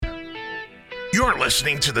You're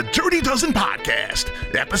listening to the Dirty Dozen Podcast,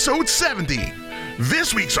 episode 70.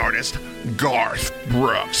 This week's artist, Garth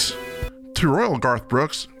Brooks. To Royal Garth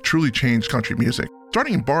Brooks truly changed country music.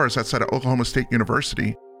 Starting in bars outside of Oklahoma State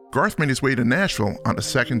University, Garth made his way to Nashville on a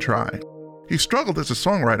second try. He struggled as a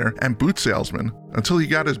songwriter and boot salesman until he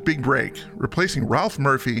got his big break. Replacing Ralph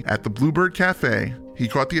Murphy at the Bluebird Cafe, he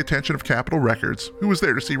caught the attention of Capitol Records, who was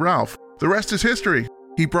there to see Ralph. The rest is history.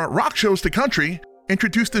 He brought rock shows to country,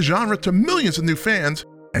 introduced the genre to millions of new fans,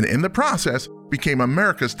 and in the process, became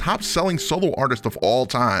America's top-selling solo artist of all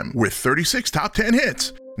time. With 36 top 10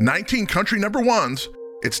 hits, 19 country number ones,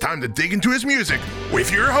 it's time to dig into his music with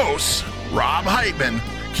your hosts, Rob Heitman,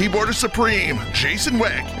 keyboardist supreme, Jason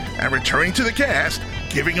Weck, and returning to the cast,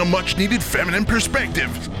 giving a much-needed feminine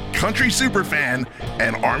perspective, country superfan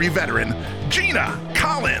and Army veteran, Gina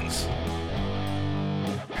Collins.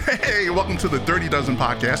 Hey, welcome to the Dirty Dozen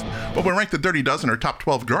Podcast, where we rank the Dirty Dozen or top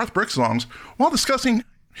 12 Garth Brooks songs while discussing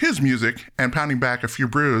his music and pounding back a few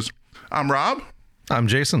brews. I'm Rob. I'm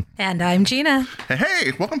Jason. And I'm Gina.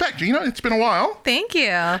 Hey, welcome back, Gina. It's been a while. Thank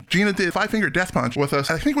you. Gina did Five Finger Death Punch with us.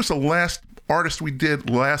 I think it was the last artist we did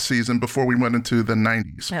last season before we went into the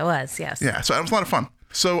 90s. It was, yes. Yeah, so that was a lot of fun.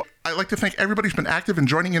 So I'd like to thank everybody who's been active in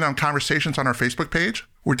joining in on conversations on our Facebook page.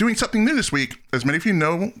 We're doing something new this week. As many of you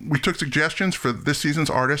know, we took suggestions for this season's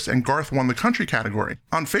artists, and Garth won the country category.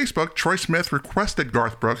 On Facebook, Troy Smith requested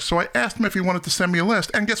Garth Brooks, so I asked him if he wanted to send me a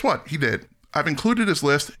list, and guess what? He did. I've included his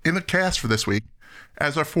list in the cast for this week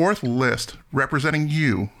as our fourth list representing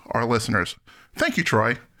you, our listeners. Thank you,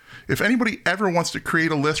 Troy. If anybody ever wants to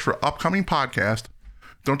create a list for upcoming podcasts,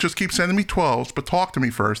 don't just keep sending me 12s, but talk to me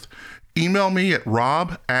first. Email me at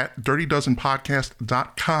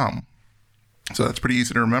rob@dirtydozenpodcast.com. So that's pretty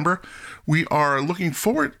easy to remember. We are looking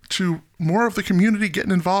forward to more of the community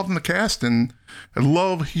getting involved in the cast, and I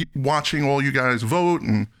love watching all you guys vote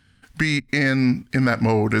and be in that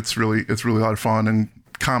mode. It's really a lot of fun, and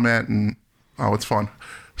comment, and it's fun.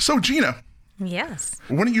 So Gina. Yes.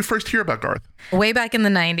 When did you first hear about Garth? Way back in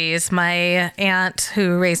the 90s, my aunt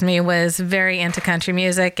who raised me was very into country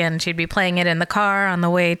music, and she'd be playing it in the car on the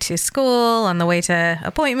way to school, on the way to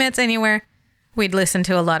appointments, anywhere. We'd listen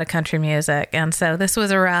to a lot of country music. And so this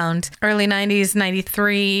was around early 90s,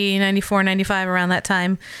 93, 94, 95, around that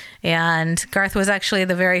time. And Garth was actually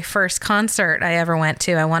the very first concert I ever went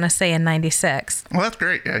to, I want to say in 96. Well, that's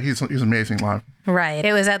great. Yeah, he's amazing live. Right.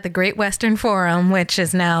 It was at the Great Western Forum, which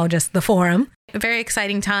is now just the Forum. A very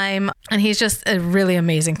exciting time. And he's just a really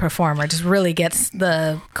amazing performer. Just really gets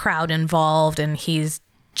the crowd involved, and he's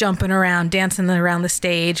jumping around, dancing around the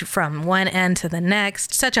stage from one end to the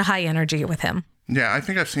next. Such a high energy with him. Yeah, I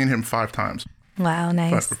think I've seen him 5 times. Wow,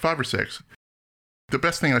 nice. Five or 6. The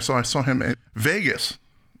best thing I saw him in Vegas.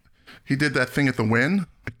 He did that thing at the Wynn,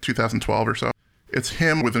 2012 or so. It's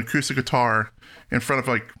him with an acoustic guitar in front of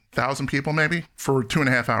 1,000 people maybe for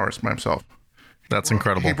 2.5 hours by himself. That's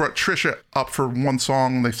incredible. He brought Trisha up for one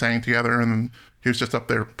song. They sang together, and he was just up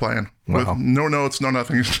there playing with no notes, no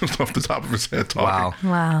nothing. He's just off the top of his head talking.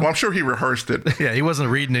 Wow. Well, I'm sure he rehearsed it. Yeah, he wasn't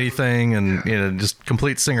reading anything, and just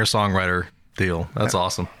complete singer-songwriter deal. That's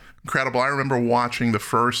awesome. Incredible. I remember watching the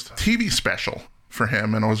first TV special for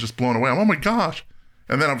him, and I was just blown away. Oh my gosh.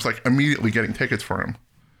 And then I was immediately getting tickets for him.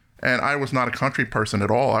 And I was not a country person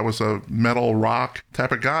at all. I was a metal rock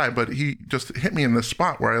type of guy, but he just hit me in this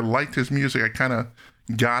spot where I liked his music. I kind of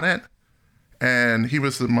got it. And he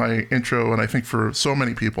was my intro, and I think for so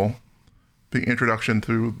many people, the introduction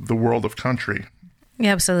to the world of country.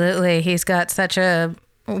 Yeah, absolutely. He's got such a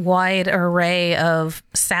wide array of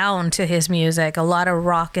sound to his music, a lot of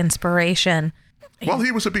rock inspiration. Well,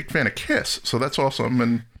 he was a big fan of Kiss, so that's awesome.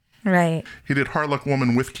 And right. He did Hard Luck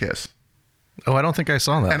Woman with Kiss. Oh, I don't think I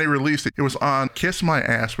saw that. And he released it. It was on Kiss My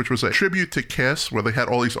Ass, which was a tribute to Kiss, where they had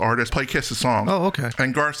all these artists play Kiss's song. Oh, okay.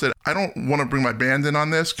 And Garth said, I don't want to bring my band in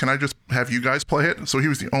on this. Can I just have you guys play it? So he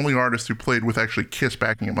was the only artist who played with actually Kiss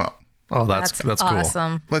backing him up. Oh, that's cool.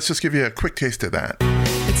 Awesome. Let's just give you a quick taste of that.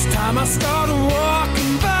 It's time I started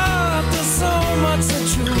walking, but there's so much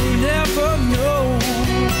that you never know.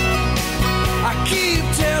 I keep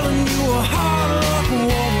telling you a hard luck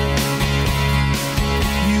woman.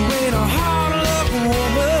 You ain't a hard luck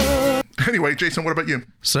woman. Anyway, Jason, what about you?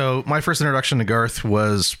 So my first introduction to Garth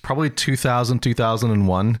was probably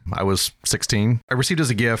 2001. I was 16. I received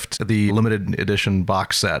as a gift the limited edition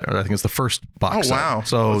box set. Or I think it's the first box set. Oh, wow.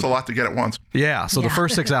 So it's a lot to get at once. Yeah. So the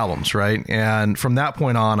first 6 albums, right? And from that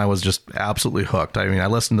point on, I was just absolutely hooked. I mean, I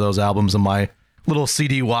listened to those albums in my little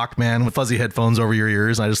CD Walkman with fuzzy headphones over your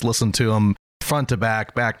ears. And I just listened to them front to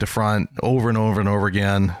back to front, over and over and over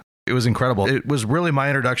again. It was incredible. It was really my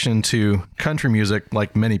introduction to country music,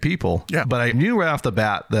 like many people. Yeah. But I knew right off the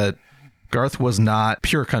bat that Garth was not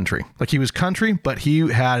pure country. Like, he was country, but he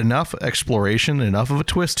had enough exploration, enough of a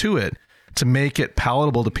twist to it to make it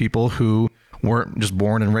palatable to people who weren't just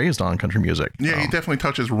born and raised on country music. Yeah, he definitely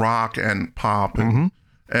touches rock and pop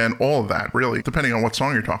and all of that, really, depending on what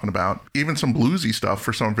song you're talking about. Even some bluesy stuff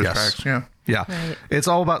for some of his tracks. Yeah. Yeah. Right. It's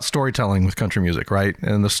all about storytelling with country music, right?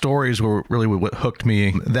 And the stories were really what hooked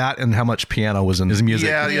me. That and how much piano was in his music.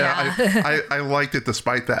 Yeah. I liked it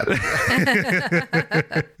despite that.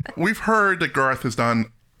 We've heard that Garth has done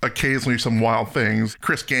occasionally some wild things.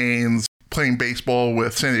 Chris Gaines playing baseball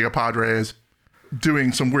with San Diego Padres,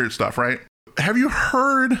 doing some weird stuff, right? Have you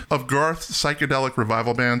heard of Garth's psychedelic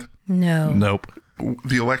revival band? No. Nope.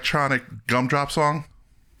 The electronic Gumdrop song?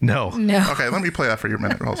 No. Okay, let me play that for you a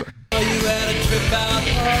minute. Hold on. You had a trip out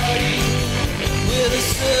party with a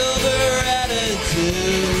silver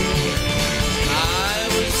attitude. I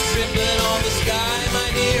was tripping on the sky,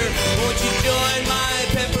 my dear. Won't you join my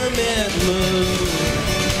peppermint mood?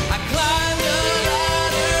 I climbed a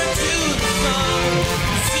ladder to the sun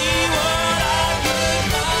to see what I could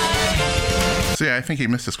find. See, I think he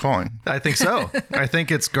missed his calling. I think so. I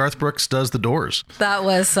think it's Garth Brooks Does the Doors. That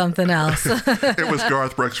was something else. It was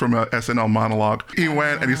Garth Brooks from a SNL monologue. He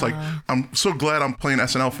went and he's like, I'm so glad I'm playing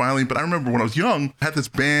SNL finally. But I remember when I was young, I had this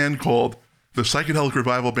band called the Psychedelic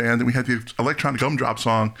Revival Band, and we had the electronic Gumdrop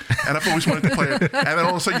song, and I've always wanted to play it. And then all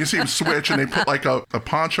of a sudden you see him switch, and they put like a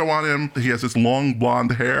poncho on him. He has this long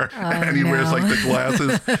blonde hair, and he wears like the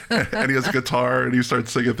glasses, and he has a guitar, and he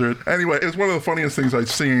starts singing through it. Anyway, it's one of the funniest things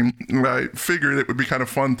I've seen. I figured it would be kind of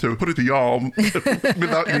fun to put it to y'all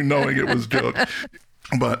without you knowing it was a joke.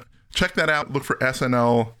 But check that out. Look for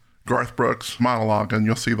SNL Garth Brooks monologue, and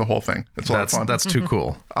you'll see the whole thing. It's a lot of fun. That's too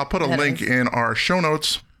cool. I'll put a link in our show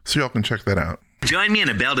notes so y'all can check that out. Join me in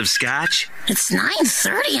a belt of scotch? It's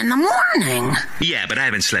 9:30 in the morning. Yeah, but I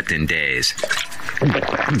haven't slept in days.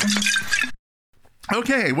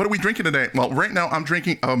 Okay, what are we drinking today? Well, right now I'm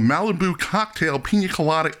drinking a Malibu cocktail pina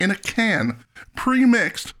colada in a can,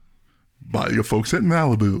 pre-mixed by your folks at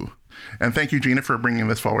Malibu. And thank you, Gina, for bringing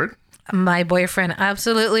this forward. My boyfriend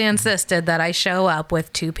absolutely insisted that I show up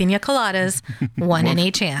with 2 pina coladas, one in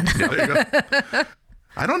each hand. There you go.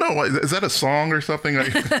 I don't know. Is that a song or something?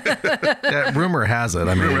 Yeah, rumor has it.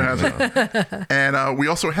 Rumor has it. And we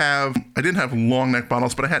also have, I didn't have long neck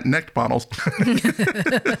bottles, but I had necked bottles.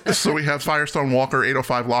 So we have Firestone Walker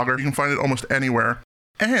 805 Lager. You can find it almost anywhere.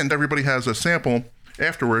 And everybody has a sample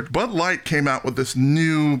afterward. Bud Light came out with this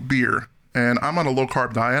new beer, and I'm on a low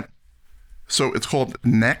carb diet. So it's called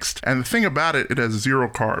Next. And the thing about it, it has 0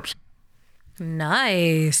 carbs.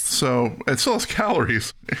 Nice. So it still has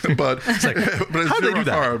calories, but it's 0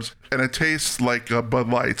 carbs. And it tastes like Bud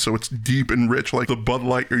Light, so it's deep and rich like the Bud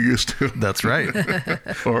Light you're used to. That's right.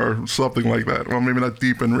 Or something like that. Well, maybe not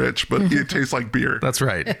deep and rich, but it tastes like beer. That's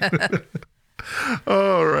right.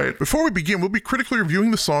 All right. Before we begin, we'll be critically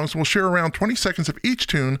reviewing the songs, and we'll share around 20 seconds of each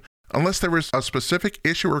tune. Unless there is a specific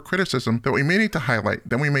issue or criticism that we may need to highlight,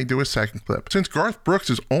 then we may do a second clip. Since Garth Brooks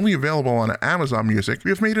is only available on Amazon Music,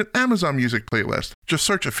 we have made an Amazon Music playlist. Just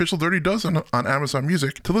search Official Dirty Dozen on Amazon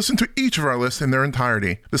Music to listen to each of our lists in their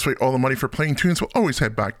entirety. This way, all the money for playing tunes will always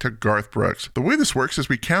head back to Garth Brooks. The way this works is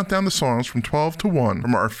we count down the songs from 12 to 1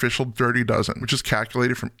 from our Official Dirty Dozen, which is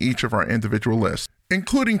calculated from each of our individual lists,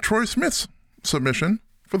 including Troy Smith's submission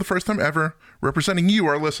for the first time ever, representing you,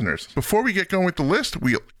 our listeners. Before we get going with the list,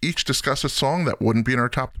 we'll each discuss a song that wouldn't be in our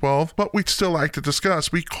top 12, but we'd still like to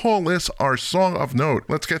discuss. We call this our Song of Note.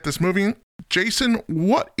 Let's get this moving. Jason,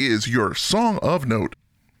 what is your Song of Note?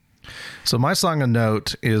 So my Song of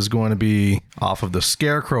Note is going to be off of the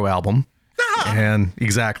Scarecrow album. And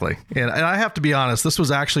exactly. And I have to be honest, this was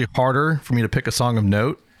actually harder for me to pick a Song of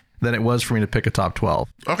Note than it was for me to pick a top 12.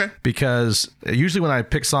 Okay. Because usually when I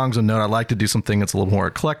pick songs of note, I like to do something that's a little more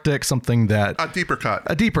eclectic, something that... A deeper cut,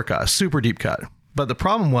 a super deep cut. But the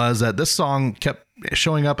problem was that this song kept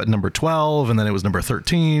showing up at number 12, and then it was number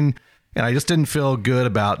 13, and I just didn't feel good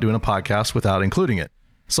about doing a podcast without including it.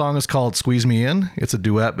 The song is called Squeeze Me In. It's a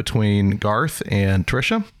duet between Garth and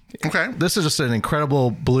Trisha. Okay. This is just an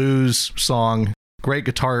incredible blues song, great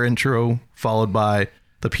guitar intro, followed by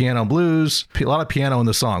the piano blues, a lot of piano in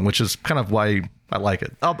the song, which is kind of why I like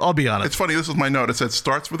it. I'll be honest. It's funny. This is my note. It said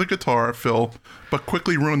starts with a guitar, Phil, but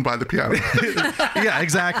quickly ruined by the piano. Yeah,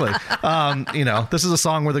 exactly. This is a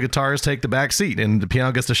song where the guitars take the back seat and the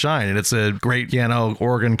piano gets to shine. And it's a great piano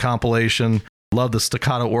organ compilation. Love the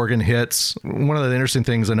staccato organ hits. One of the interesting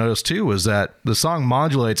things I noticed too was that the song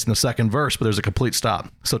modulates in the second verse, but there's a complete stop.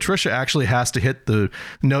 So Trisha actually has to hit the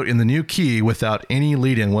note in the new key without any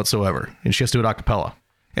lead in whatsoever. And she has to do it a cappella.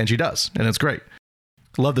 And she does. And it's great.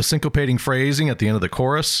 Love the syncopating phrasing at the end of the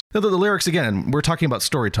chorus. The lyrics, again, we're talking about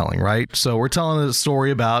storytelling, right? So we're telling a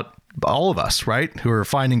story about all of us, right? Who are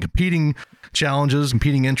finding competing challenges,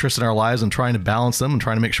 competing interests in our lives and trying to balance them and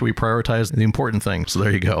trying to make sure we prioritize the important things. So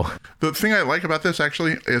there you go. The thing I like about this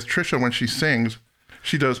actually is Trisha, when she sings,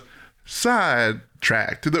 she does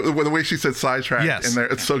sidetracked. The way she said sidetracked in there,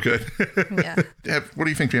 it's so good. Yeah. What do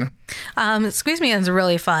you think, Gina? Squeeze Me In is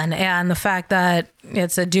really fun. And the fact that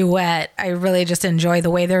it's a duet, I really just enjoy the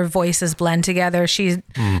way their voices blend together.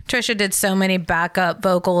 Trisha did so many backup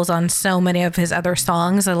vocals on so many of his other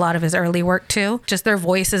songs, a lot of his early work too. Just their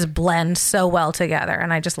voices blend so well together.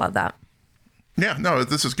 And I just love that. Yeah, no,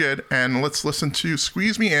 this is good. And let's listen to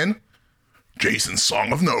Squeeze Me In, Jason's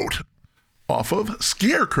Song of Note, off of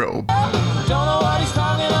Scarecrow. Don't know what he's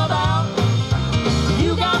talking about.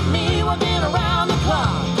 You got me working around the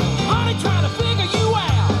clock. Honey, trying to figure you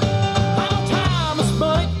out. How time is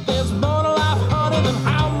money. There's more to life, honey, than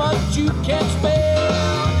how much you can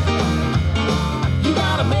spend. You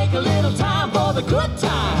gotta make a little time for the good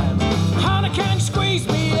time. Honey, can you squeeze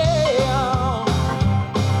me in?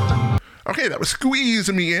 Okay, that was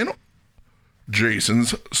Squeeze Me In,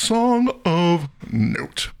 Jason's Song of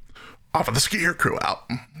Note, off of the Scarecrow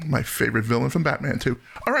album. My favorite villain from Batman, too.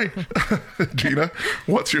 All right, Gina,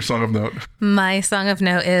 what's your Song of Note? My Song of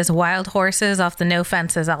Note is Wild Horses off the No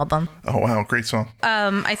Fences album. Oh, wow, great song.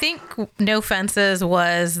 I think No Fences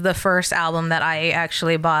was the first album that I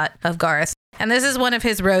actually bought of Garth. And this is one of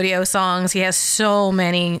his rodeo songs. He has so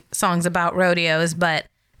many songs about rodeos, but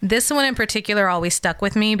this one in particular always stuck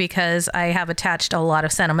with me because I have attached a lot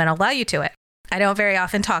of sentimental value to it. I don't very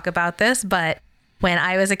often talk about this, but when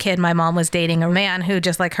I was a kid, my mom was dating a man who,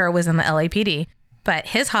 just like her, was in the LAPD, but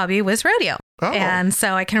his hobby was rodeo. Oh. And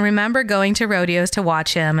so I can remember going to rodeos to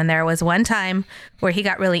watch him. And there was one time where he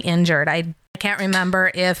got really injured. I can't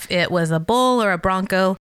remember if it was a bull or a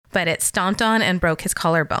bronco, but it stomped on and broke his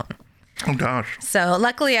collarbone. Oh, gosh. So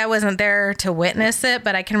luckily I wasn't there to witness it,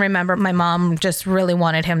 but I can remember my mom just really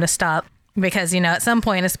wanted him to stop because, at some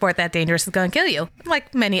point a sport that dangerous is going to kill you,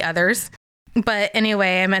 like many others. But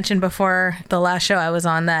anyway, I mentioned before the last show I was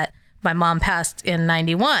on that my mom passed in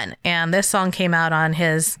 91, and this song came out on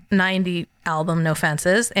his 90 album, No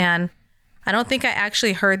Fences. And I don't think I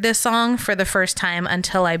actually heard this song for the first time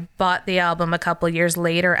until I bought the album a couple years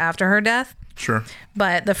later after her death. Sure.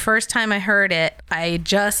 But the first time I heard it, I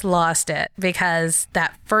just lost it because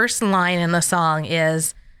that first line in the song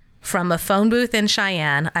is, "From a phone booth in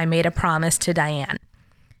Cheyenne, I made a promise to Diane."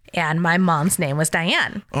 And my mom's name was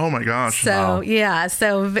Diane. Oh, my gosh. So, yeah.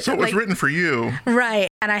 So it was written for you. Right.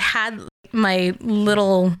 And I had my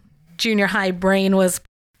little junior high brain was,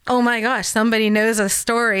 oh my gosh, somebody knows a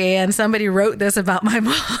story and somebody wrote this about my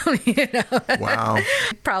mom. Wow.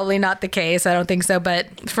 Probably not the case. I don't think so.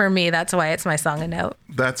 But for me, that's why it's my song of note.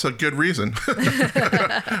 That's a good reason.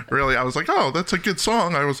 Really, I was like, oh, that's a good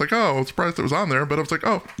song. I was like, oh, I'm surprised it was on there. But I was like,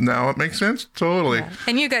 oh, now it makes sense. Totally. Yeah.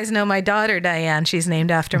 And you guys know my daughter, Diane. She's named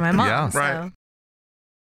after my mom. Yeah. So. Right.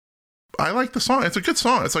 I like the song. It's a good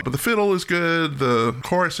song. It's like the fiddle is good. The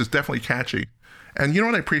chorus is definitely catchy. And you know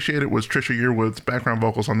what I appreciated was Trisha Yearwood's background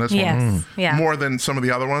vocals on this one. Yeah. More than some of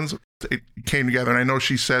the other ones. It came together. And I know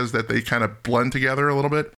she says that they kind of blend together a little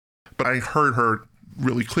bit. But I heard her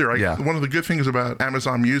really clear. One of the good things about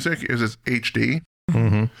Amazon Music is it's HD.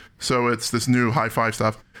 Mm-hmm. So it's this new hi-fi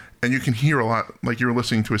stuff. And you can hear a lot like you're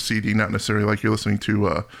listening to a CD, not necessarily like you're listening to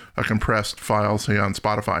a compressed file, say, on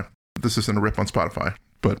Spotify. This isn't a rip on Spotify.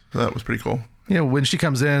 But that was pretty cool. When she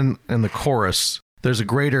comes in the chorus, there's a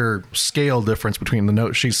greater scale difference between the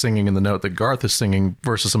note she's singing and the note that Garth is singing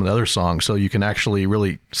versus some of the other songs. So you can actually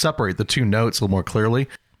really separate the two notes a little more clearly.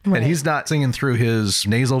 Right. And he's not singing through his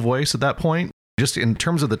nasal voice at that point. Just in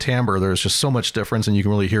terms of the timbre, there's just so much difference, and you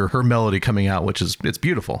can really hear her melody coming out, it's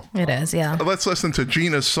beautiful. It is, yeah. Let's listen to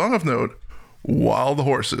Gina's Song of Note, Wild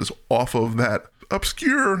Horses, off of that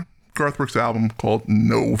obscure Garth Brooks album called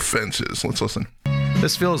No Fences. Let's listen.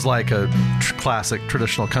 This feels like a classic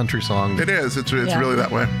traditional country song. It is. It's really that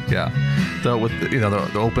way. Yeah. Though with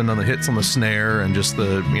the open on the hits on the snare and just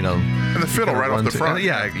the and the fiddle right off the front.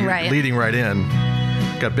 Right. Leading right in.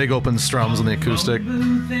 Got big open strums on the acoustic.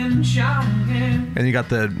 And you got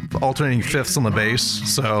the alternating fifths on the bass.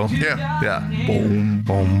 So yeah. Boom,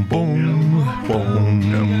 boom, boom,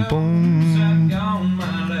 boom, boom.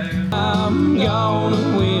 I'm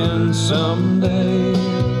gonna win someday.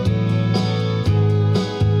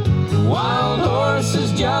 Wild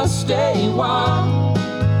horses just stay wild,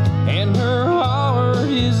 and her heart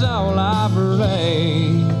is all I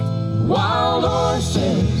parade. Wild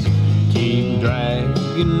horses keep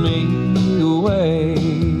dragging me away.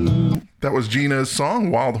 That was Gina's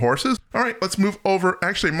song, Wild Horses, All right, let's move over.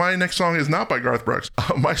 Actually, my next song is not by Garth Brooks.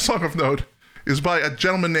 My song of note is by a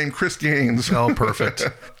gentleman named Chris Gaines. Oh, perfect.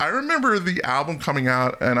 I remember the album coming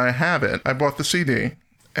out, and I have it. I bought the CD,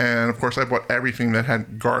 and of course, I bought everything that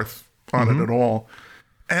had Garth on it at all.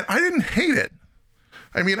 And I didn't hate it.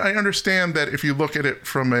 I mean, I understand that if you look at it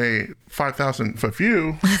from a 5,000-foot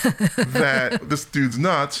view, that this dude's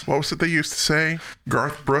nuts. What was it they used to say?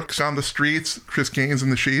 Garth Brooks on the streets, Chris Gaines in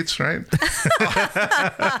the sheets, right?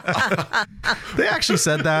 They actually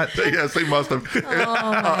said that. Yes, they must have. Oh,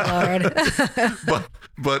 my Lord.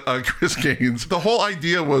 But Chris Gaines, the whole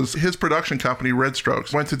idea was his production company, Red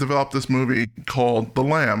Strokes, went to develop this movie called The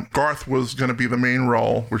Lamb. Garth was going to be the main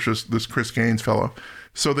role, which is this Chris Gaines fellow.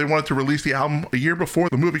 So they wanted to release the album a year before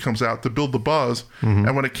the movie comes out to build the buzz.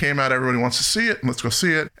 And when it came out, everybody wants to see it, and let's go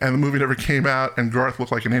see it. And the movie never came out, and Garth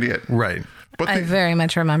looked like an idiot. Right. But I very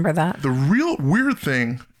much remember that. the real weird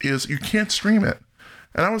thing is you can't stream it.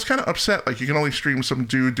 And I was kind of upset. Like, you can only stream some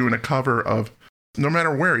dude doing a cover of no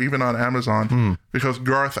matter where, even on Amazon, because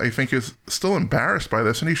Garth, I think, is still embarrassed by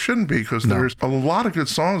this, and he shouldn't be, because there's a lot of good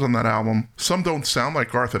songs on that album. Some don't sound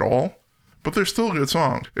like Garth at all, but they're still good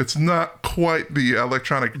songs. It's not quite the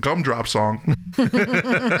electronic gumdrop song, but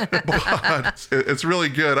it's really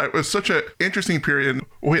good. It was such an interesting period.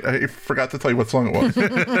 Wait, I forgot to tell you what song it was.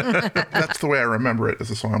 That's the way I remember it, is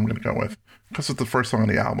the song I'm going to go with, because it's the first song on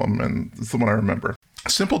the album, and it's the one I remember.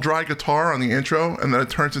 Simple dry guitar on the intro, and then it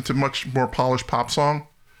turns into much more polished pop song.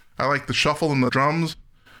 I like the shuffle in the drums.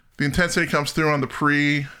 The intensity comes through on the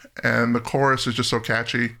pre, and the chorus is just so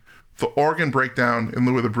catchy. The organ breakdown in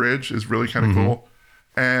lieu of the bridge is really kind of cool.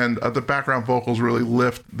 And the background vocals really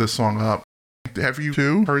lift this song up. Have you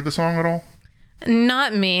two heard the song at all?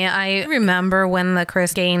 Not me. I remember when the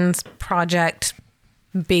Chris Gaines project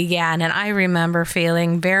began, and I remember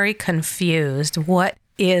feeling very confused. What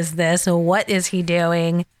is this? What is he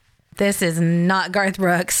doing? This is not Garth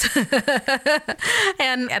Brooks.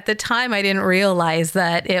 And at the time, I didn't realize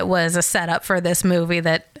that it was a setup for this movie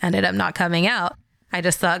that ended up not coming out. I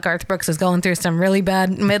just thought Garth Brooks was going through some really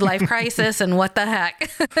bad midlife crisis, and what the heck?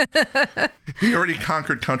 He already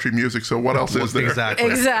conquered country music, so what else is there? Exactly.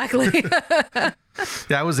 Exactly.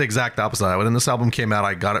 Yeah, I was the exact opposite. When this album came out,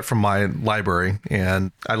 I got it from my library,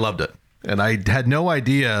 and I loved it. And I had no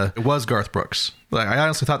idea it was Garth Brooks. Like, I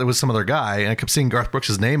honestly thought it was some other guy, and I kept seeing Garth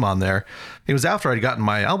Brooks' name on there. It was after I'd gotten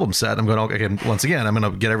my album set. I'm going, okay, once again, I'm going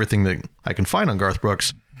to get everything that I can find on Garth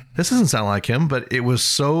Brooks. This doesn't sound like him, but it was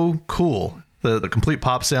so cool. The complete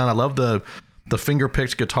pop sound. I love the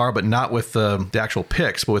finger-picked guitar, but not with the actual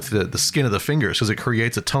picks, but with the skin of the fingers, because it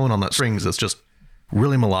creates a tone on that strings that's just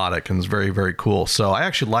really melodic and is very, very cool. So I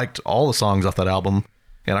actually liked all the songs off that album,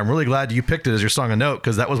 and I'm really glad you picked it as your song of note,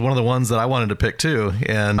 because that was one of the ones that I wanted to pick too,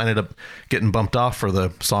 and I ended up getting bumped off for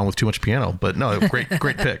the song with too much piano. But no, great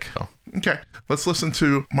pick. So. Okay, let's listen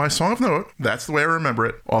to my song of note, That's the Way I Remember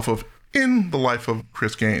It, off of In the Life of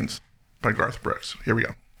Chris Gaines by Garth Brooks. Here we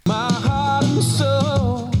go. My heart and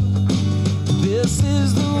soul, this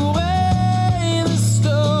is the way the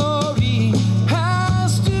story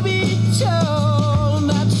has to be told.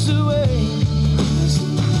 That's the way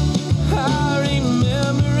I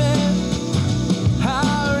remember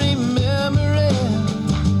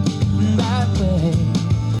it that way.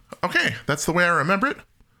 Okay, that's the way I remember it.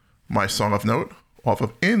 My song of note off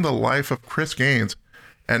of In the Life of Chris Gaines.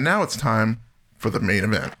 And now it's time for the main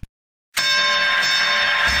event.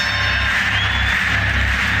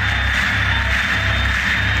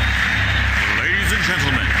 Ladies and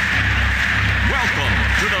gentlemen, welcome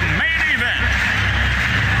to the main event.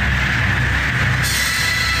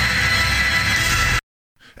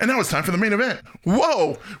 And now it's time for the main event.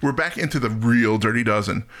 Whoa! We're back into the real Dirty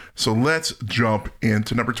Dozen. So let's jump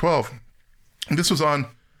into number 12. This was on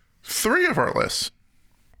 3 of our lists.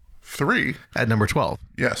 3? At number 12.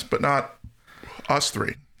 Yes, but not us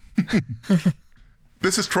 3.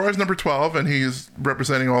 This is Troy's number 12, and he's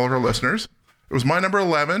representing all of our listeners. It was my number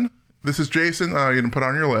 11. This is Jason. You didn't put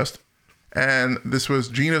on your list. And this was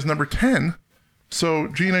Gina's number 10. So,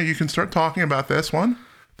 Gina, you can start talking about this one.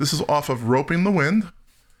 This is off of Roping the Wind,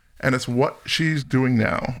 and it's What She's Doing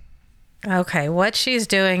Now. Okay, What She's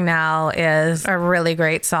Doing Now is a really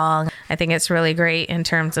great song. I think it's really great in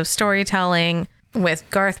terms of storytelling. With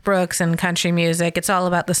Garth Brooks and country music, it's all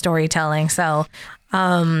about the storytelling. So,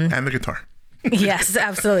 And the guitar. yes,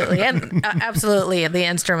 absolutely. And absolutely the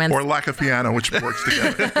instruments. Or lack of piano, which works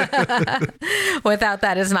together. Without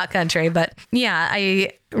that, it's not country. But yeah,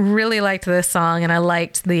 I really liked this song, and I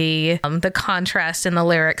liked the contrast in the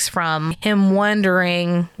lyrics from him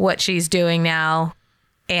wondering what she's doing now,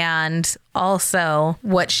 and also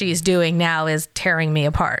what she's doing now is tearing me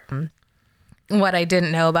apart. What I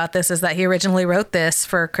didn't know about this is that he originally wrote this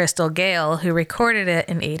for Crystal Gayle, who recorded it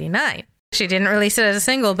in 89. She didn't release it as a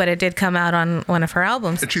single, but it did come out on one of her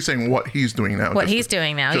albums. And she's saying what he's doing now. What he's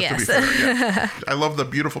doing now, yes. To be fair, yeah. I love the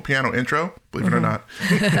beautiful piano intro, believe it or not.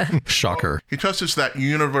 Shocker. He touches that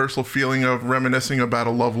universal feeling of reminiscing about a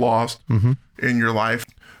love lost in your life.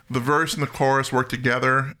 The verse and the chorus work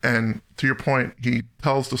together, and to your point, he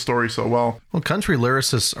tells the story so well. Well, country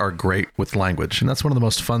lyricists are great with language, and that's one of the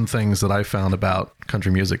most fun things that I found about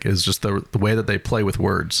country music is just the way that they play with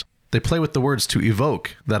words. They play with the words to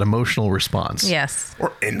evoke that emotional response. Yes.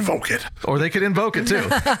 Or invoke it. Or they could invoke it too.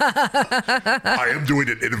 I am doing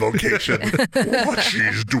an invocation. What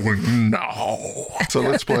she's doing now. So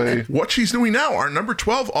let's play What She's Doing Now, our number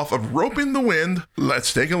 12 off of Rope in the Wind.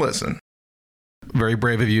 Let's take a listen. Very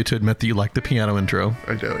brave of you to admit that you like the piano intro.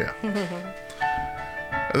 I do, yeah.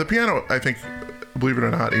 The piano, I think, believe it or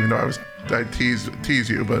not, even though I tease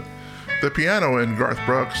you, but the piano in Garth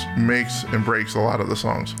Brooks makes and breaks a lot of the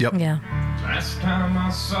songs. Yep. Yeah. Last time I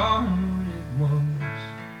saw her, it was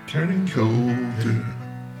Turning colder.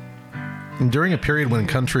 And during a period when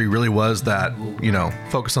country really was that,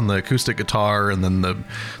 focus on the acoustic guitar and then the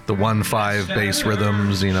 1/5 bass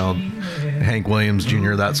rhythms, Hank Williams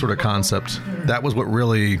Jr., that sort of concept. That was what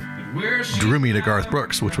really drew me to Garth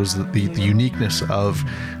Brooks, which was the uniqueness of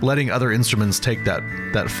letting other instruments take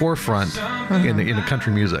that forefront in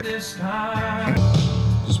country music.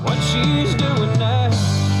 just what she's doing now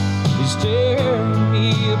is tearing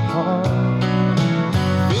me apart,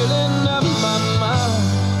 filling up my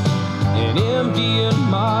mind and emptying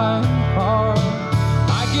my heart.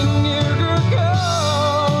 I can hear her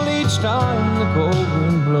call each time the cold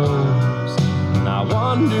wind blows, and I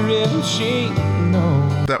wonder if she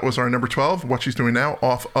knows. That was our number 12, What She's Doing Now,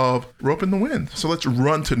 off of Rope in the Wind. So let's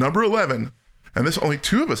run to number 11. And this only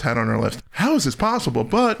 2 of us had on our list. How is this possible?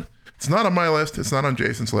 But it's not on my list. It's not on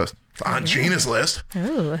Jason's list. It's on Gina's list.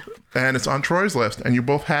 Ooh. And it's on Troy's list. And you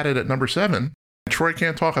both had it at number 7. Troy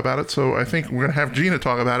can't talk about it, so I think we're going to have Gina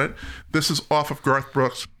talk about it. This is off of Garth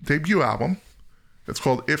Brooks' debut album. It's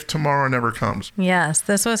called If Tomorrow Never Comes. Yes,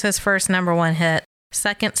 this was his first number 1 hit,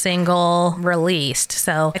 second single released.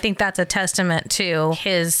 So I think that's a testament to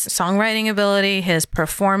his songwriting ability, his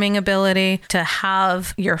performing ability to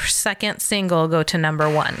have your second single go to number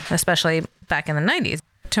 1, especially back in the 90s.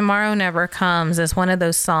 Tomorrow Never Comes is one of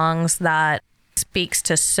those songs that speaks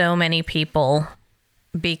to so many people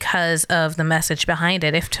because of the message behind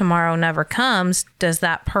it. If tomorrow never comes, does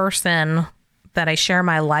that person that I share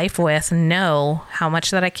my life with know how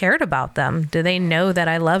much that I cared about them? Do they know that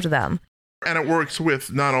I loved them? And it works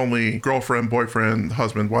with not only girlfriend, boyfriend,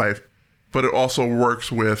 husband, wife, but it also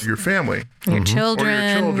works with your family. Your children, Or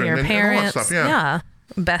your children your and all that parents. stuff, yeah.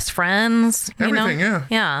 Best friends. Everything, yeah.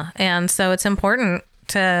 Yeah. And so it's important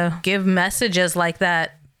to give messages like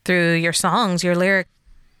that through your songs, your lyrics,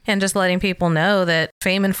 and just letting people know that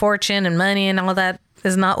fame and fortune and money and all that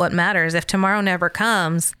is not what matters. If tomorrow never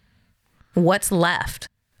comes, what's left?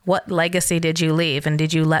 What legacy did you leave? And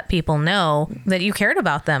did you let people know that you cared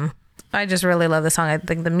about them? I just really love the song. I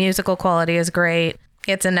think the musical quality is great.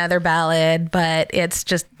 It's another ballad, but it's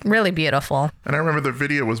just really beautiful. And I remember the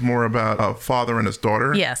video was more about a father and his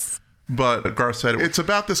daughter. Yes. But Garth said it's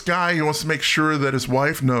about this guy who wants to make sure that his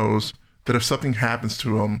wife knows that if something happens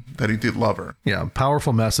to him, that he did love her. Yeah,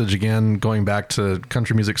 powerful message. Again, going back to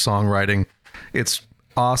country music songwriting, it's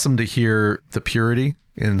awesome to hear the purity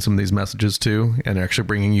in some of these messages too, and actually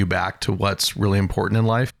bringing you back to what's really important in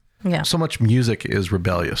life. Yeah. So much music is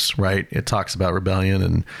rebellious, right? It talks about rebellion,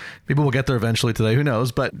 and people will get there eventually today, who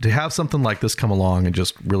knows? But to have something like this come along and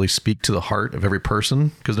just really speak to the heart of every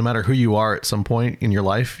person, because no matter who you are at some point in your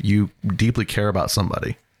life, you deeply care about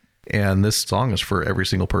somebody. And this song is for every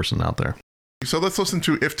single person out there. So let's listen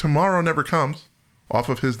to If Tomorrow Never Comes, off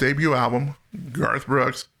of his debut album, Garth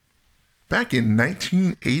Brooks, back in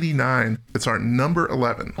 1989. It's our number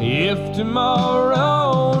 11. If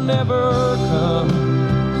tomorrow never comes,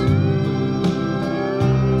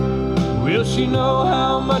 will she know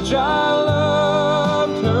how much I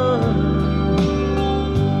loved her?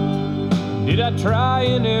 Did I try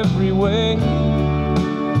in every way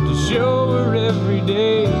to show her every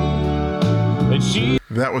day that she...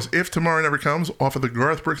 That was If Tomorrow Never Comes, off of the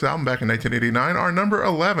Garth Brooks album back in 1989, our number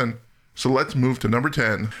 11. So let's move to number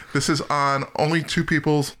 10. This is on only 2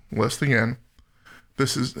 people's list again.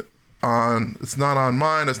 This is on, it's not on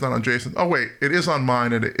mine, it's not on Jason's. Oh, wait, it is on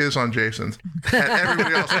mine and it is on Jason's. And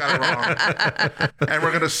everybody else got it wrong. And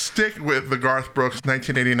we're going to stick with the Garth Brooks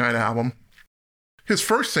 1989 album. His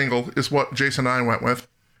first single is what Jason and I went with,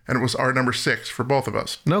 and it was our number 6 for both of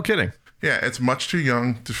us. No kidding. Yeah, it's Much Too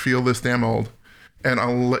Young to Feel This Damn Old. And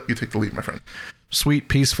I'll let you take the lead, my friend. Sweet,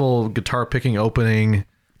 peaceful guitar picking opening.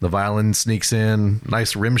 The violin sneaks in.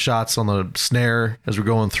 Nice rim shots on the snare as we're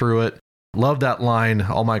going through it. Love that line.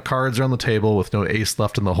 All my cards are on the table with no ace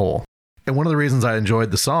left in the hole. And one of the reasons I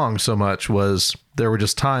enjoyed the song so much was there were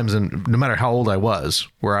just times, and no matter how old I was,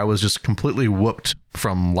 where I was just completely whooped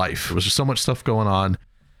from life. There was just so much stuff going on.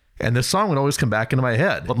 And this song would always come back into my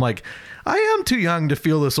head. I'm like, I am too young to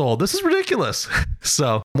feel this old. This is ridiculous.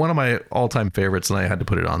 So one of my all-time favorites, and I had to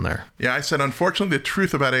put it on there. Yeah, I said, unfortunately, the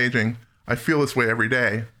truth about aging, I feel this way every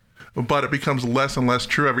day, but it becomes less and less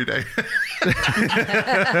true every day.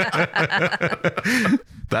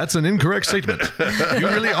 That's an incorrect statement. You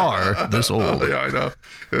really are this old. Yeah, I know.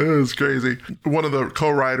 It was crazy. One of the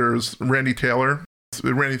co-writers, Randy Taylor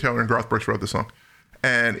and Garth Brooks wrote this song.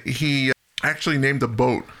 And he actually named a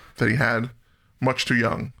boat that he had Much Too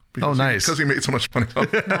Young. Nice. Because he made so much money on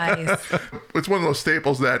it. Nice. It's one of those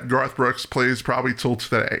staples that Garth Brooks plays probably till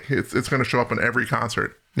today. It's going to show up in every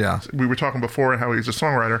concert. Yeah. We were talking before how he's a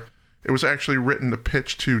songwriter. It was actually written to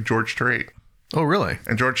pitch to George Strait. Oh, really?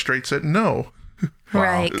 And George Strait said no.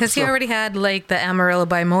 Right, because he already had like the Amarillo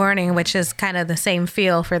by Morning, which is kind of the same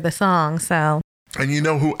feel for the song. So. And you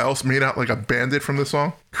know who else made out like a bandit from the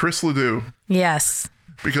song? Chris Ledoux. Yes.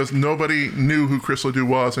 Because nobody knew who Chris Ledoux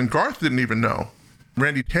was, and Garth didn't even know.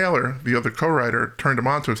 Randy Taylor, the other co-writer, turned him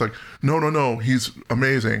on to it. It's like, no, he's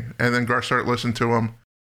amazing. And then Garth started listening to him.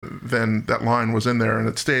 Then that line was in there, and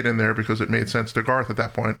it stayed in there because it made sense to Garth at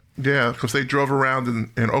that point. Yeah, because they drove around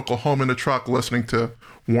in Oklahoma in a truck listening to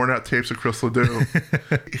worn-out tapes of Chris Ledoux.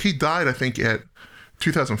 He died, I think, at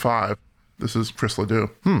 2005. This is Chris Ledoux.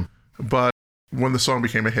 But when the song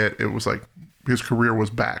became a hit, it was like his career was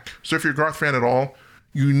back. So if you're a Garth fan at all,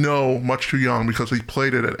 you know Much Too Young because he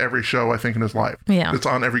played it at every show, I think, in his life. Yeah. It's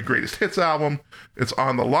on every Greatest Hits album. It's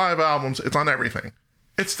on the live albums. It's on everything.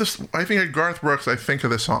 It's this, I think at Garth Brooks, I think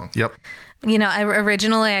of this song. Yep. You know,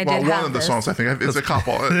 originally I did have one of the this. songs, I think. It's a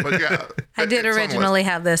couple. But yeah. I did originally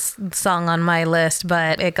have this song on my list,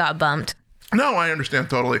 but it got bumped. No, I understand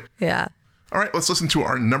totally. Yeah. All right, let's listen to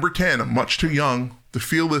our number 10, Much Too Young to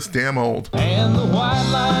Feel This Damn Old. And the white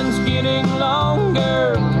line's getting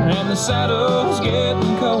longer, and the saddle's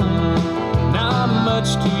getting cold. Now I'm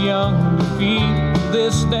much too young to feel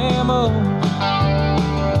this damn old.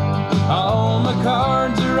 All my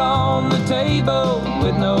cards are on the table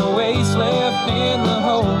with no ace left in the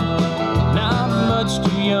hole. Now I'm much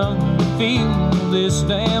too young to feel this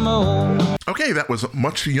damn old. Okay, that was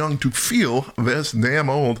Much Too Young to Feel This Damn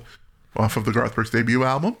Old off of the Garth Brooks debut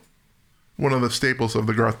album. One of the staples of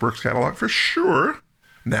the Garth Brooks catalog for sure.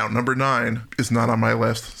 Now, number 9 is not on my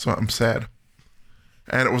list, so I'm sad.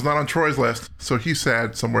 And it was not on Troy's list, so he's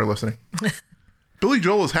sad somewhere listening. Billy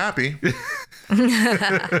Joel is happy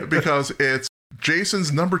because it's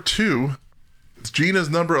Jason's number 2, it's Gina's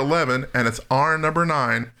number 11, and it's our number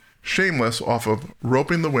 9, Shameless, off of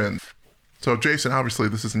Roping the Wind. So, Jason, obviously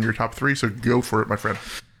this is in your top 3, so go for it, my friend.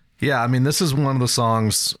 Yeah, I mean, this is one of the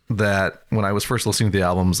songs that when I was first listening to the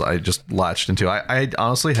albums, I just latched into. I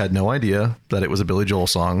honestly had no idea that it was a Billy Joel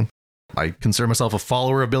song. I consider myself a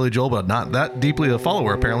follower of Billy Joel, but not that deeply a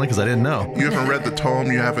follower, apparently, because I didn't know. You haven't read the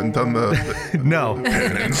tome? You haven't done the no.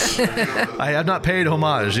 penance? I have not paid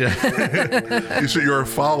homage yet. You said you're a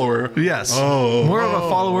follower. Yes. Oh. More of a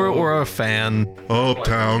follower or a fan.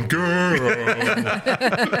 Uptown Girl.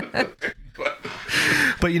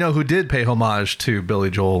 But you know who did pay homage to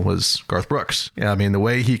Billy Joel was Garth Brooks. Yeah, I mean, the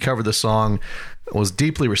way he covered the song was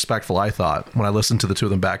deeply respectful, I thought, when I listened to the two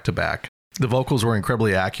of them back to back. The vocals were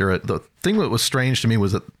incredibly accurate. The thing that was strange to me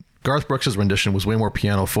was that Garth Brooks' rendition was way more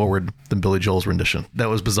piano forward than Billy Joel's rendition. That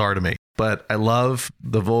was bizarre to me. But I love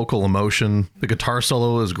the vocal emotion. The guitar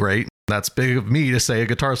solo is great. That's big of me to say a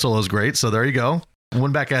guitar solo is great. So there you go.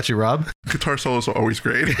 One back at you, Rob. Guitar solos are always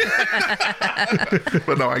great.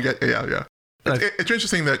 But no, I get, yeah. It's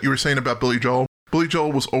interesting that you were saying about Billy Joel. Billy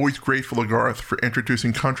Joel was always grateful to Garth for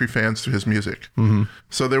introducing country fans to his music. Mm-hmm.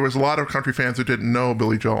 So there was a lot of country fans who didn't know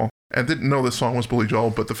Billy Joel and didn't know this song was Billy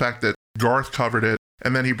Joel, but the fact that Garth covered it,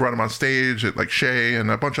 and then he brought him on stage at like Shea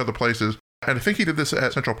and a bunch of other places. And I think he did this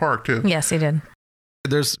at Central Park too. Yes, he did.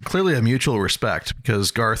 There's clearly a mutual respect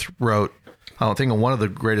because Garth wrote, I don't think, on one of the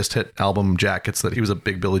greatest hit album jackets that he was a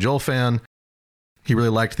big Billy Joel fan. He really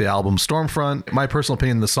liked the album Stormfront. My personal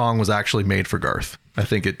opinion, the song was actually made for Garth. I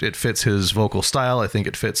think it fits his vocal style. I think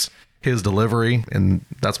it fits his delivery. And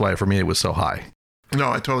that's why, for me, it was so high.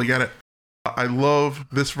 No, I totally get it. I love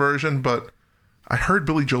this version, but I heard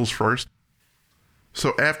Billy Joel's first.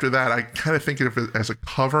 So after that, I kind of think of it as a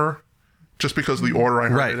cover just because of the order I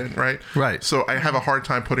heard Right. it in, right? Right. So I have a hard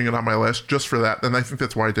time putting it on my list just for that. And I think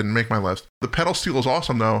that's why I didn't make my list. The pedal steel is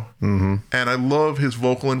awesome, though. Mm-hmm. And I love his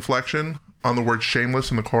vocal inflection on the word shameless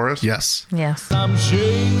in the chorus. Yes. Yes. I'm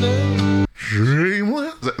shameless.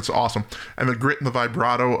 Shameless. It's awesome. And the grit and the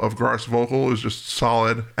vibrato of Garth's vocal is just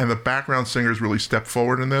solid. And the background singers really step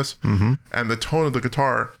forward in this. Mm-hmm. And the tone of the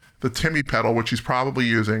guitar, the Timmy pedal, which he's probably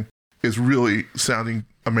using, is really sounding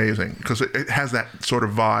amazing because it has that sort of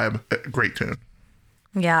vibe. Great tune.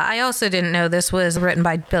 Yeah, I also didn't know this was written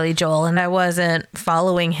by Billy Joel, and I wasn't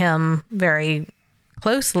following him very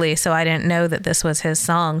closely, so I didn't know that this was his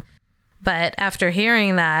song. But after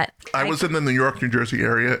hearing that, I was in the New York, New Jersey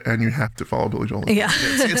area, and you have to follow Billy Joel. yeah,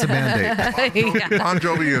 It's a Band-Aid. Bon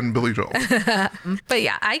Jovi and Billy Joel. but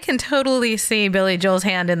yeah, I can totally see Billy Joel's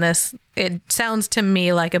hand in this. It sounds to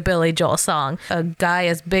me like a Billy Joel song. A guy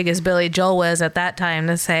as big as Billy Joel was at that time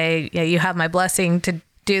to say, yeah, you have my blessing to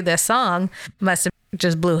do this song must have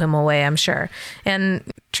just blew him away, I'm sure. And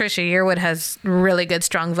Trisha Yearwood has really good,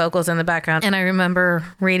 strong vocals in the background. And I remember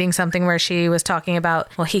reading something where she was talking about,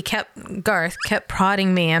 well, Garth kept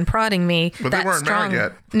prodding me. But they weren't married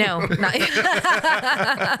yet. No, not yet.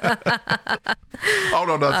 Oh,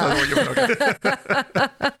 no, that's not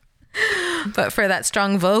okay. But for that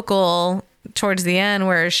strong vocal towards the end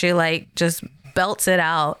where she like just belts it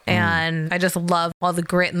out, and I just love all the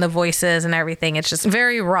grit in the voices and everything. It's just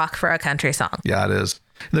very rock for a country song. Yeah, it is.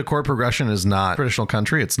 The chord progression is not traditional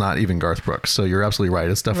country. It's not even Garth Brooks. So you're absolutely right.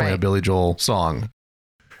 It's definitely Right. a Billy Joel song.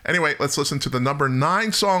 Anyway, let's listen to the number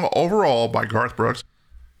 9 song overall by Garth Brooks,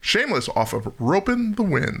 Shameless, off of Ropin' the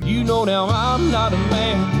Wind. You know now I'm not a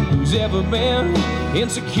man who's ever been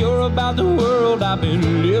insecure about the world I've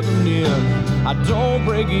been living in. I don't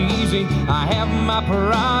break easy, I have my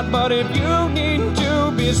pride, but if you need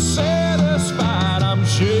to be satisfied, I'm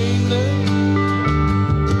shameless.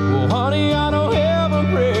 Well, honey, I don't have a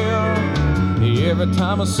prayer every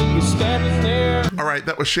time I see you standing there. All right,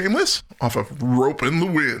 that was Shameless, off of Ropin' the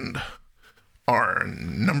Wind, our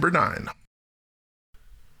number 9.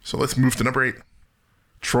 So let's move to number 8.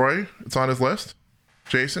 Troy, it's on his list.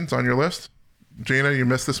 Jason, it's on your list. Gina, you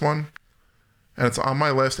missed this one. And it's on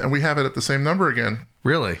my list, and we have it at the same number again.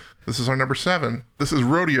 Really? This is our number 7. This is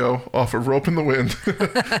Rodeo off of Ropin' the Wind,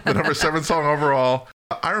 the number 7 song overall.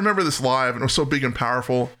 I remember this live, and it was so big and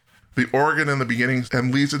powerful. The organ in the beginning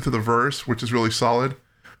and leads into the verse, which is really solid.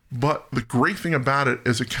 But the great thing about it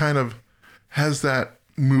is it kind of has that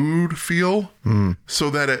mood feel, so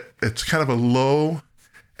that it's kind of a low,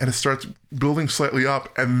 and it starts building slightly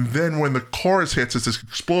up. And then when the chorus hits, it's this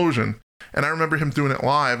explosion. And I remember him doing it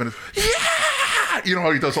live, and yeah! You know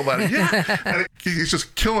how he does all that? Yeah! And he's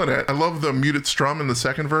just killing it. I love the muted strum in the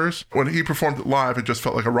second verse. When he performed it live, it just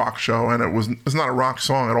felt like a rock show, and it's not a rock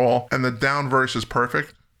song at all. And the down verse is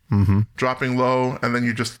perfect. Mm-hmm. Dropping low, and then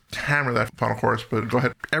you just hammer that final chorus. But go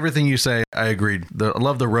ahead. Everything you say, I agreed. I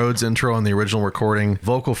love the Rhodes intro in the original recording,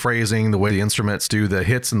 vocal phrasing, the way the instruments do the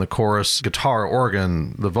hits in the chorus, guitar,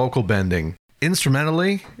 organ, the vocal bending.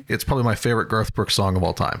 Instrumentally, it's probably my favorite Garth Brooks song of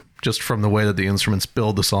all time, just from the way that the instruments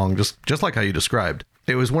build the song, just like how you described.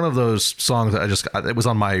 It was one of those songs that it was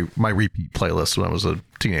on my repeat playlist when I was a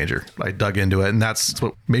teenager. I dug into it, and that's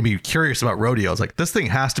what made me curious about rodeo. I was like, this thing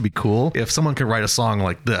has to be cool if someone could write a song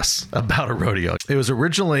like this about a rodeo. It was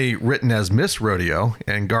originally written as Miss Rodeo,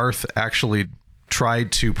 and Garth actually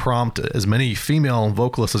tried to prompt as many female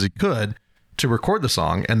vocalists as he could to record the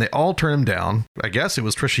song, and they all turned him down. I guess it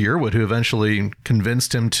was Trisha Yearwood who eventually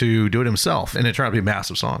convinced him to do it himself, and it turned out to be a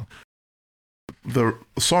massive song. The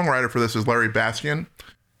songwriter for this is Larry Bastian.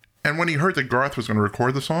 And when he heard that Garth was going to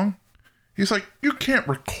record the song, he's like, you can't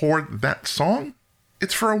record that song.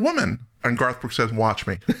 It's for a woman. And Garth Brooks says, watch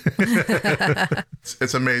me.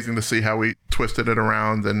 It's amazing to see how he twisted it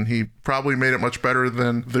around, and he probably made it much better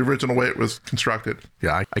than the original way it was constructed.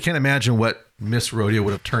 Yeah, I can't imagine what Miss Rodeo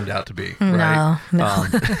would have turned out to be. Right? No.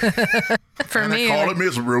 For And me, I call it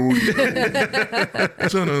Miss Rodeo.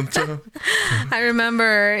 I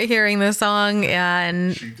remember hearing the song,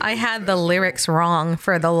 and I had the lyrics wrong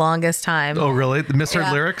for the longest time. Oh, really? The misheard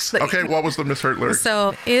Yeah. lyrics? Okay, what was the misheard lyric?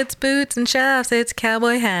 So it's boots and shafts, it's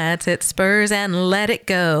cowboy hats, it's spurs and let it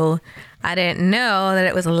go. I didn't know that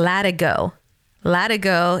it was latigo.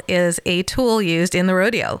 Latigo is a tool used in the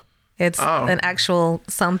rodeo. It's an actual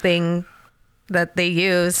something that they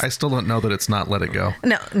use. I still don't know that it's not Let It Go.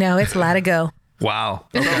 No, it's latigo. Wow.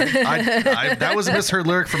 Okay. That was a misheard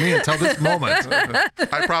lyric for me until this moment.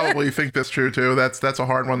 I probably think that's true too. That's a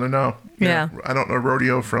hard one to know. Yeah. I don't know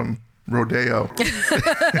rodeo from Rodeo.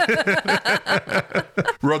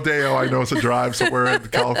 Rodeo, I know it's a drive somewhere in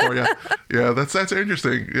California. Yeah, that's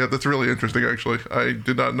interesting. Yeah, that's really interesting, actually. I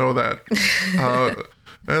did not know that.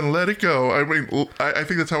 And let it go. I mean, I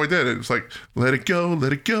think that's how I did it. It's like, let it go,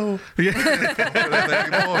 let it go. Yeah.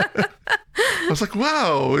 I was like,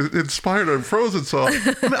 wow, it inspired a Frozen song.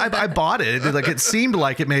 I bought it. Like, it seemed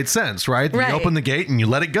like it made sense, right? Right. You open the gate and you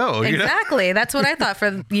let it go. Exactly. You know? That's what I thought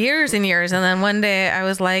for years and years. And then one day I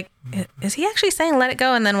was like, is he actually saying let it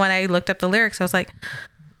go? And then when I looked up the lyrics, I was like,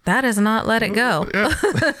 that is not let it go. Yeah.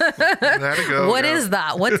 Let it go. What is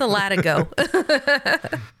that? What's a let it go?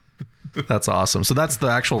 That's awesome. So that's the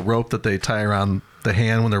actual rope that they tie around the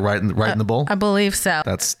hand when they're riding the bull? I believe so.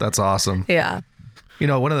 That's awesome. Yeah. You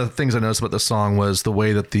know, one of the things I noticed about the song was the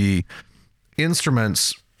way that the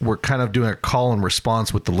instruments were kind of doing a call and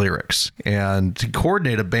response with the lyrics. And to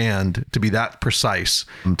coordinate a band to be that precise,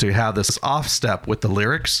 to have this off step with the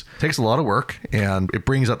lyrics, takes a lot of work. And it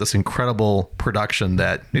brings out this incredible production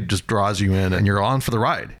that it just draws you in and you're on for the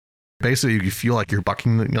ride. Basically, you feel like you're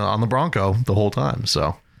bucking on the Bronco the whole time.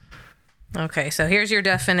 So. Okay, so here's your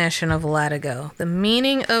definition of latigo. The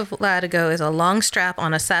meaning of latigo is a long strap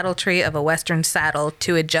on a saddle tree of a Western saddle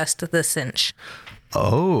to adjust the cinch.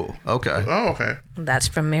 Oh, okay. Oh, okay. That's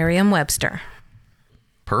from Merriam-Webster.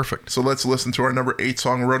 Perfect. So let's listen to our number 8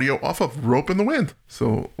 song, Rodeo, off of Rope in the Wind.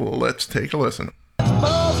 So let's take a listen.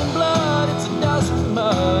 Balls and blood, it's a dust of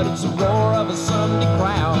mud, it's a roar of a Sunday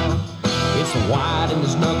crowd. It's the white in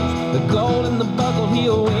his knuckles, the gold in the buckle,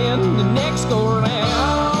 he'll win the next go round.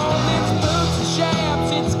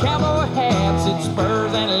 Cowboy hats, it's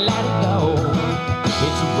spurs and let it go.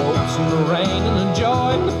 It's ropes and the rain and the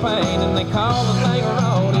joy and the pain, and they call the thing a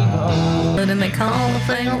rodeo. And then they call the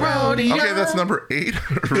thing a rodeo. Okay, that's number 8,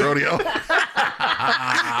 Rodeo. Did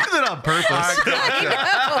it on purpose. I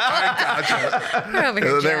gotcha. We're over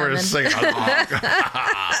here They were jamming. singing along.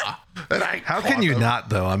 How can you not,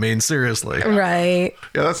 though? I mean, seriously. Right.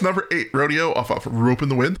 Yeah, that's number 8, Rodeo, off of Rope in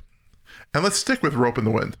the Wind. And let's stick with Rope in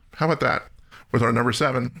the Wind. How about that? With our number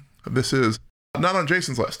 7. This is not on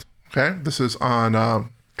Jason's list. Okay, this is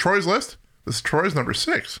on Troy's list. This is Troy's number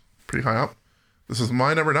 6, pretty high up. This is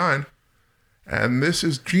my number 9, and this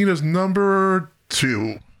is Gina's number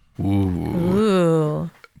 2. Ooh.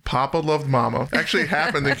 Papa Loved Mama. Actually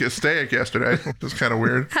happened in Castaic yesterday, which is kind of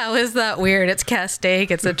weird. How is that weird? It's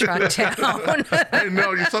Castaic. It's a truck town. I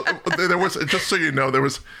know. There was, just so you know, there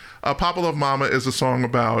was Papa Loved Mama is a song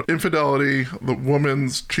about infidelity. The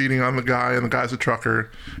woman's cheating on the guy, and the guy's a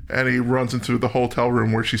trucker, and he runs into the hotel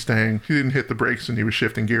room where she's staying. He didn't hit the brakes, and he was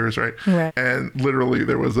shifting gears, right? Right. And literally,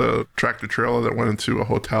 there was a tractor trailer that went into a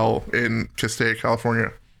hotel in Castaic,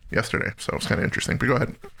 California yesterday. So it's kind of interesting. But go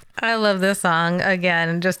ahead. I love this song.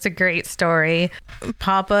 Again, just a great story.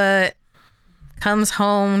 Papa comes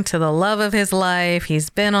home to the love of his life.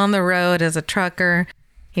 He's been on the road as a trucker.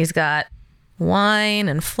 He's got wine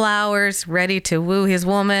and flowers ready to woo his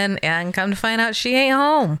woman, and come to find out she ain't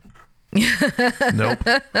home. Nope.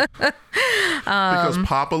 Because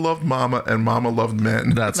Papa loved Mama and Mama loved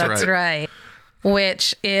men. That's right.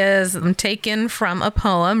 Which is taken from a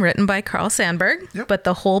poem written by Carl Sandburg. Yep. But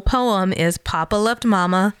the whole poem is Papa loved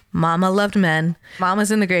Mama, Mama loved men. Mama's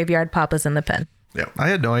in the graveyard, Papa's in the pen. Yeah. I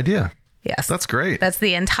had no idea. Yes. That's great. That's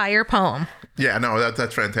the entire poem. Yeah, no,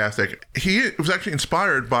 that's fantastic. He was actually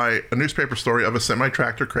inspired by a newspaper story of a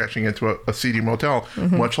semi-tractor crashing into a seedy motel,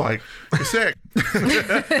 much like, you're sick.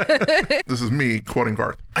 This is me quoting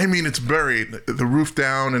Garth. I mean, it's buried, the roof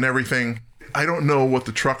down and everything. I don't know what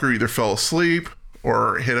the trucker either fell asleep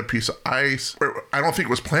or hit a piece of ice. I don't think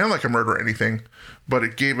it was planned like a murder or anything, but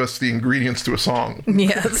it gave us the ingredients to a song.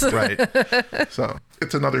 Yes. Right. So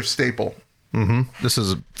it's another staple. This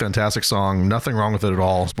is a fantastic song. Nothing wrong with it at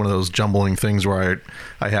all. It's one of those jumbling things where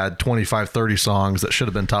I had 25, 30 songs that should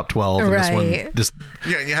have been top 12. And Right. this one,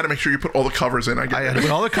 Yeah, and you had to make sure you put all the covers in. I I had to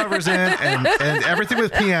put all the covers in and everything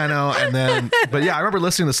with piano. And then, but yeah, I remember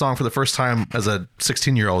listening to the song for the first time as a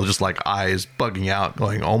 16-year-old, just like eyes bugging out,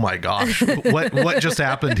 going, "Oh my gosh, what just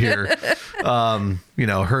happened here?"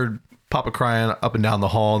 Heard Papa crying up and down the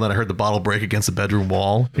hall, and then I heard the bottle break against the bedroom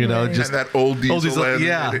wall. Right. Just that old diesel and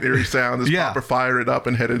yeah. eerie sound. This Yeah. Papa fired it up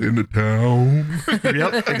and headed into town.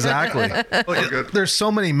 Yep, exactly. good. There's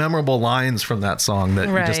so many memorable lines from that song that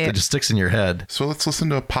it just sticks in your head. So let's listen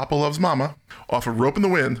to Papa Loves Mama off of Rope in the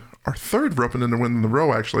Wind, our third Rope in the Wind in the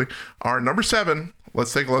row, actually. Our number 7.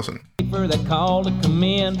 Let's take a listen. For that call to come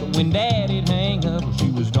in, but when Daddy'd hang up,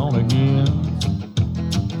 she was gone again.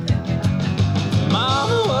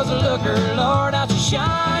 Mama was a looker, Lord, how she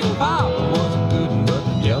shined. Papa was a good but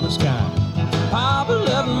the jealous kind. Papa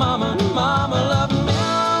loved Mama, Mama loved me.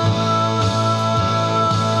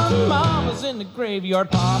 Mama graveyard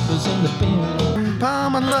papa's in the bin.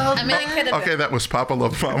 Mama love. I mean, it could have Okay, that was Papa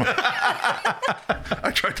Love Mama.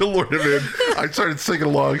 I tried to lure him in. I started singing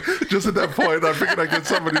along. Just at that point, I figured I'd get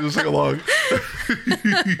somebody to sing along.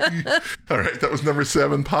 All right, that was number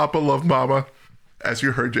 7, Papa Love Mama. As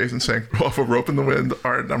you heard Jason sing, Off of Rope in the Wind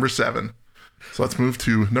are number 7. So let's move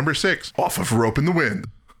to number 6, Off of Rope in the Wind.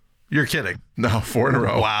 You're kidding. No, 4 in a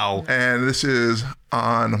row. Wow. And this is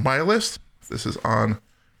on my list. This is on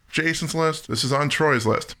Jason's list. This is on Troy's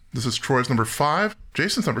list. This is Troy's number 5.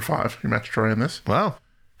 Jason's number 5. You matched Troy in this. Wow.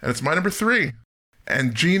 And it's my number 3.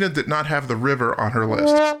 And Gina did not have The River on her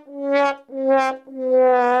list.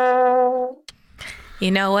 You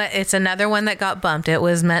know what? It's another one that got bumped. It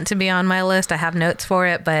was meant to be on my list. I have notes for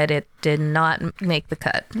it, but it did not make the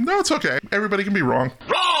cut. No, it's okay. Everybody can be wrong.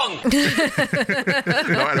 Wrong!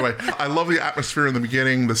 No, anyway, I love the atmosphere in the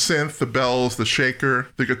beginning, the synth, the bells, the shaker,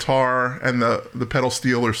 the guitar, and the pedal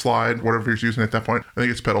steel or slide, whatever he's using at that point. I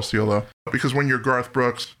think it's pedal steel, though. Because when you're Garth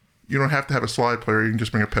Brooks, you don't have to have a slide player. You can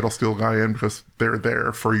just bring a pedal steel guy in because they're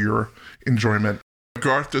there for your enjoyment.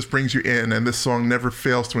 Garth just brings you in, and this song never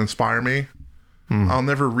fails to inspire me. I'll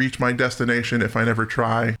never reach my destination if I never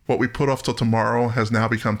try. What we put off till tomorrow has now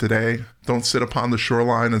become today. Don't sit upon the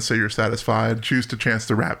shoreline and say you're satisfied. Choose to chance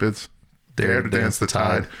the rapids. Dare to dance the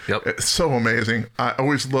tide. Yep. It's so amazing. I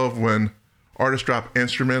always love when artists drop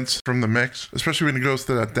instruments from the mix, especially when it goes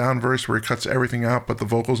to that down verse where he cuts everything out but the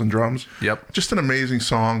vocals and drums. Yep. Just an amazing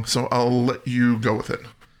song. So I'll let you go with it.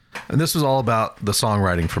 And this was all about the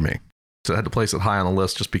songwriting for me. So I had to place it high on the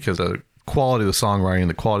list just because of quality of the songwriting,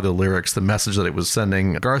 the quality of the lyrics, the message that it was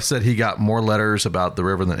sending. Garth said he got more letters about the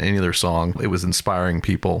river than any other song. It was inspiring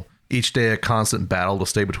people. Each day a constant battle to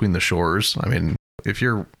stay between the shores. I mean, if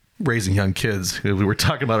you're raising young kids, who we were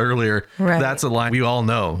talking about earlier, Right. That's a line we all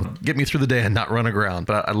know. Get me through the day and not run aground.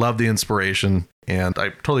 But I love the inspiration. And I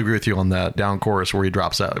totally agree with you on that down chorus where he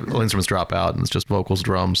drops out, instruments drop out, and it's just vocals,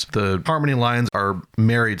 drums. The harmony lines are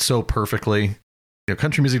married so perfectly. You know,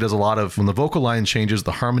 country music does a lot of, when the vocal line changes,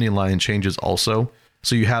 the harmony line changes also.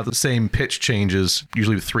 So you have the same pitch changes,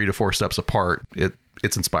 usually 3 to 4 steps apart.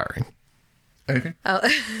 It's inspiring. Anything?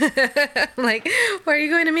 Like, why are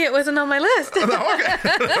you going to me? It wasn't on my list. No,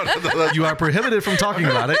 okay. You are prohibited from talking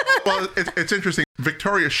about it. Well, it's interesting.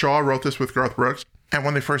 Victoria Shaw wrote this with Garth Brooks. And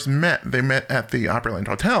when they first met, they met at the Opryland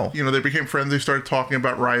Hotel. You know, they became friends. They started talking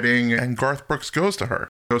about writing. And Garth Brooks goes to her.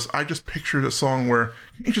 He goes, I just pictured a song where,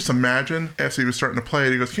 can you just imagine, as he was starting to play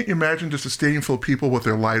it, he goes, can't you imagine just a stadium full of people with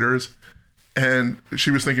their lighters? And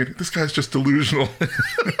she was thinking, this guy's just delusional.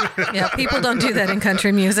 Yeah, people don't do that in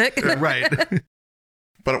country music. Right.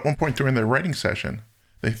 But at one point during their writing session,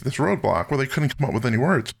 they hit this roadblock where they couldn't come up with any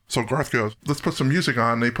words. So Garth goes, let's put some music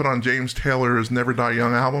on. They put on James Taylor's Never Die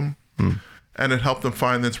Young album. And it helped them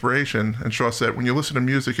find the inspiration. And Shaw said, when you listen to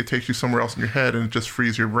music, it takes you somewhere else in your head and it just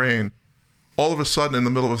frees your brain. All of a sudden, in the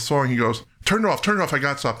middle of a song, he goes, turn it off, I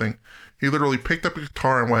got something. He literally picked up a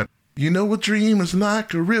guitar and went, you know, a dream is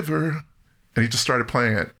like a river. And he just started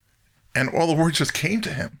playing it. And all the words just came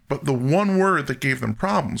to him. But the one word that gave them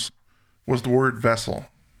problems was the word vessel.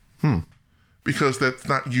 Because that's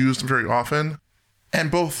not used very often.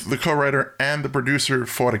 And both the co-writer and the producer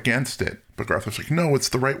fought against it. But Garth was like, no, it's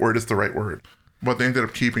the right word, But they ended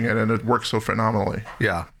up keeping it, and it worked so phenomenally.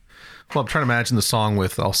 Yeah. Well, I'm trying to imagine the song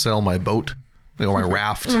with I'll sail my boat, you know, my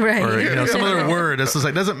raft, Right. or, you know, some other word. It's just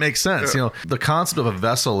like, doesn't make sense. You know, the concept of a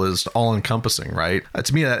vessel is all encompassing, right?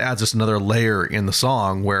 To me, that adds just another layer in the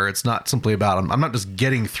song where it's not simply about, I'm not just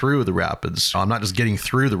getting through the rapids. I'm not just getting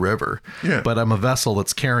through the river, but I'm a vessel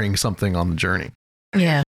that's carrying something on the journey.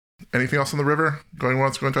 Yeah. Anything else on the river? Going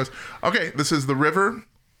once, going twice? Okay, this is The River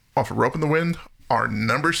off of Rope in the Wind, our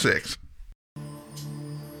number 6.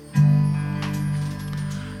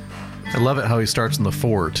 I love it how he starts in the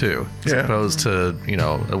 4 too, as opposed to, you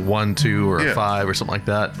know, a 1, 2, or a 5 or something like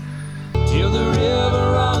that. Till the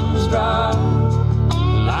river runs dry,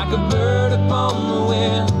 like a bird upon the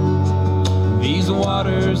wind. These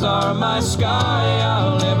waters are my sky,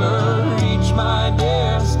 I'll never reach my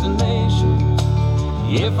destination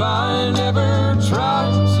if I never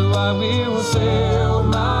try. So I will sail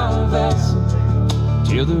my vessel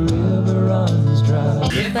till the river runs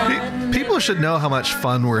dry. People should know how much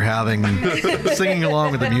fun we're having singing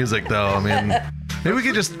along with the music, though. I mean, maybe we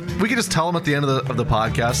could just tell them at the end of the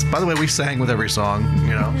podcast. By the way, we sang with every song,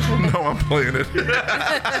 you know. No, I'm playing it.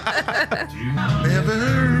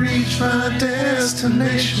 Never reach my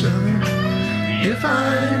destination if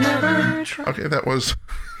I never try. Okay, that was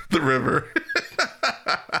The River.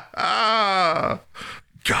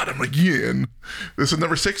 Got him again. This is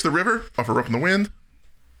number 6, The River, off of Rope in the Wind.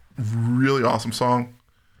 Really awesome song.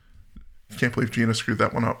 Can't believe Gina screwed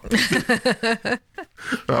that one up.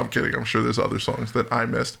 No, I'm kidding. I'm sure there's other songs that I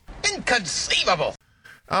missed. Inconceivable.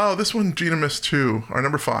 Oh, this one Gina missed too. Our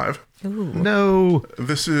number 5. No.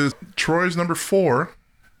 This is Troy's number 4.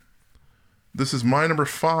 This is my number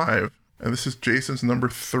 5. And this is Jason's number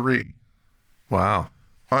 3. Wow.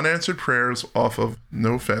 Unanswered Prayers off of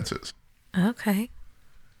No Fences. Okay.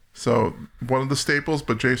 So one of the staples,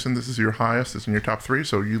 but Jason, this is your highest. It's in your top 3,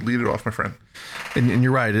 so you lead it off, my friend. And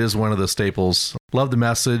you're right, it is one of the staples. Love the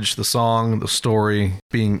message, the song, the story,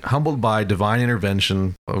 being humbled by divine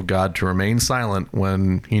intervention of God to remain silent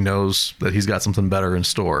when he knows that he's got something better in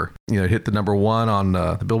store. You know, it hit the number 1 on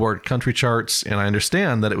the Billboard country charts, and I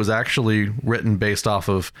understand that it was actually written based off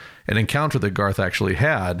of an encounter that Garth actually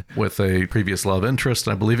had with a previous love interest.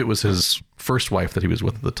 And I believe it was his first wife that he was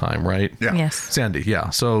with at the time, right? Yeah. Yes. Sandy, yeah.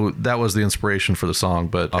 So that was the inspiration for the song,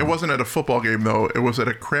 but It wasn't at a football game, though. It was at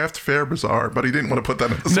a craft fair bazaar, but he didn't want to put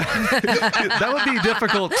that in the song. that would be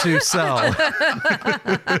difficult to sell.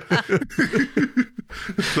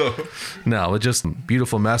 So, No, it's just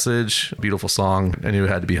beautiful message, beautiful song. I knew it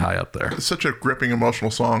had to be high up there. it's such a gripping,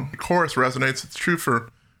 emotional song. The chorus resonates. It's true for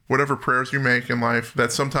whatever prayers you make in life,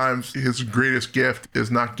 that sometimes his greatest gift is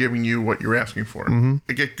not giving you what you're asking for.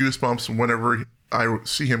 I get goosebumps whenever I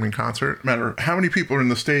see him in concert. No matter how many people are in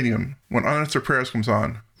the stadium, when Unanswered Prayers comes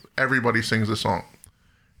on, everybody sings a song.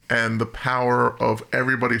 And the power of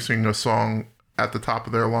everybody singing a song at the top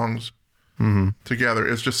of their lungs together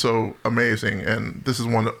is just so amazing. And this is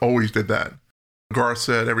one that always did that. Garth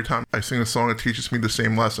said, every time I sing a song, it teaches me the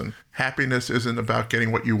same lesson. Happiness isn't about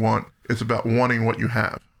getting what you want. It's about wanting what you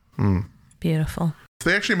have. Beautiful.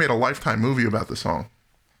 They actually made a Lifetime movie about the song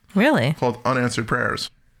Really? called Unanswered Prayers.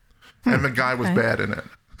 And the guy was bad in it.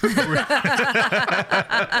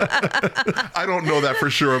 I don't know that for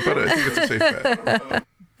sure, but I think it's a safe bet.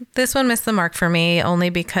 This one missed the mark for me only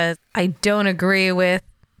because I don't agree with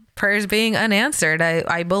prayers being unanswered.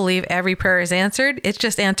 I believe every prayer is answered. It's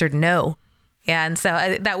just answered no. And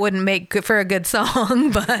so that wouldn't make for a good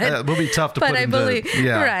song, but It would be tough to but put I into, believe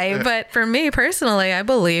yeah. right. But for me personally, I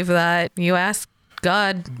believe that you ask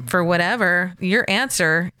God for whatever, your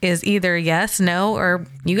answer is either yes, no, or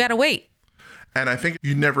you got to wait. And I think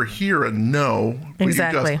you never hear a no. But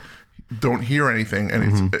Exactly. You just don't hear anything.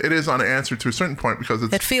 And it is unanswered to a certain point because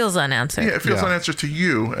It feels unanswered. it feels Yeah. unanswered to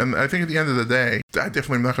you. And I think at the end of the day, I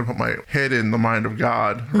definitely am not going to put my head in the mind of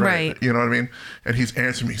God. Right. You know what I mean? And he's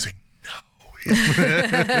answering me saying, no.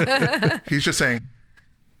 He's just saying,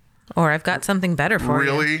 Or I've got something better for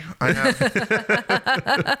you. really? I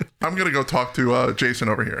have. I'm going to go talk to Jason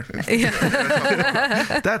over here.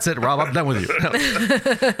 That's it, Rob. I'm done with you.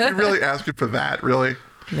 You're really asking for that, really?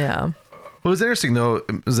 Yeah. What was interesting, though,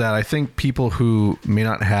 is that I think people who may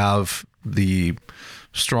not have the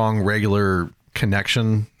strong, regular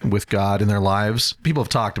connection with God in their lives, people have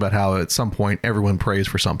talked about how at some point everyone prays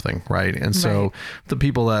for something, right? And so Right. the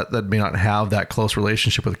people that may not have that close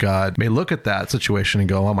relationship with God may look at that situation and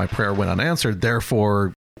go, oh, my prayer went unanswered.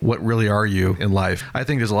 Therefore, what really are you in life? I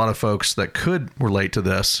think there's a lot of folks that could relate to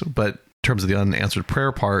this, but in terms of the unanswered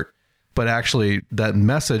prayer part, but actually that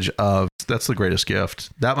message of that's the greatest gift,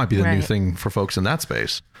 that might be the new Right. thing for folks in that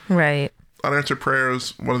space. Right. Unanswered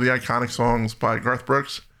Prayers, one of the iconic songs by Garth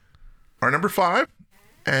Brooks. Our number 5,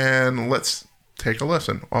 and let's take a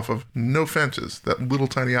listen off of No Fences, that little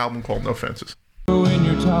tiny album called No Fences. When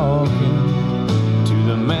you're talking to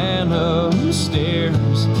the man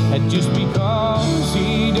upstairs, and just because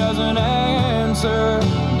he doesn't answer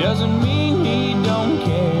doesn't mean he don't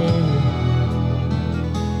care.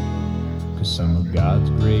 'Cause some of God's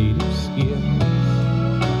greatest gifts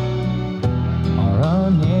are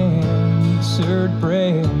unanswered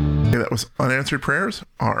prayers. Okay, that was Unanswered Prayers,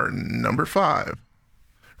 our number 5.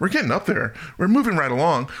 We're getting up there. We're moving right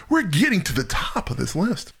along. We're getting to the top of this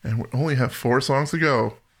list, and we only have 4 songs to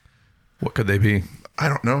go. What could they be? I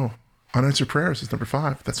don't know. Unanswered Prayers is number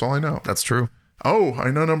 5. That's all I know. That's true. Oh, I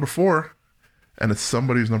know number 4, and it's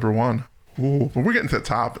somebody's number 1. Ooh, but we're getting to the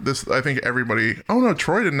top. This, I think everybody... Oh, no,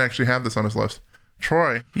 Troy didn't actually have this on his list.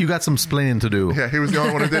 Troy, You got some splaining to do. yeah, he was the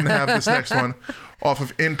only one who didn't have this next one off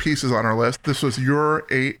of In Pieces on our list. This was your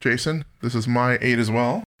 8, Jason. This is my 8 as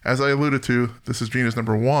well. As I alluded to, this is Gina's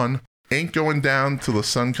number 1. Ain't Going Down Till the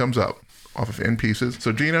Sun Comes Up off of In Pieces.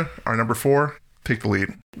 So Gina, our number 4, take the lead.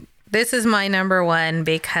 This is my number 1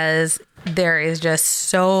 because there is just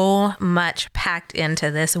so much packed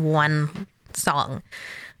into this one song.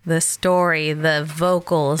 The story, the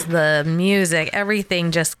vocals, the music,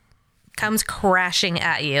 everything just comes crashing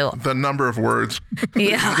at you. The number of words.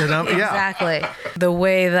 Yeah, Yeah. exactly. The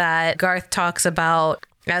way that Garth talks about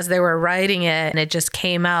as they were writing it, and it just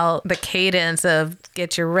came out, the cadence of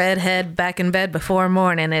get your red head back in bed before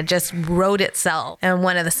morning, it just wrote itself. And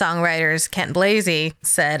one of the songwriters, Kent Blasey,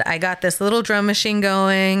 said, I got this little drum machine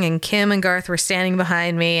going, and Kim and Garth were standing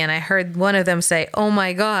behind me, and I heard one of them say, oh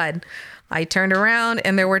my God. I turned around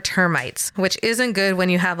and there were termites, which isn't good when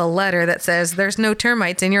you have a letter that says there's no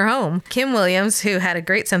termites in your home. Kim Williams, who had a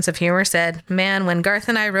great sense of humor, said, man, when Garth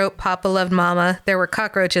and I wrote Papa Loved Mama, there were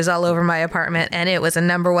cockroaches all over my apartment, and it was a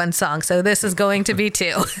 #1 song. So this is going to be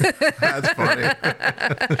too. That's funny.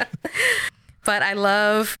 But I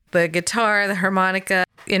love the guitar, the harmonica.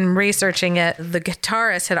 In researching it, the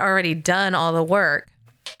guitarist had already done all the work.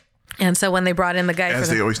 And so when they brought in the guy As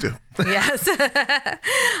they always do. Yes.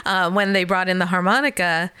 When they brought in the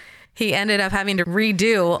harmonica, he ended up having to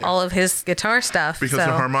redo all of his guitar stuff. Because the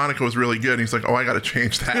harmonica was really good. And he's like, oh, I got to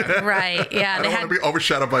change that. Right. Yeah. I don't want to be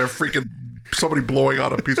overshadowed by a freaking somebody blowing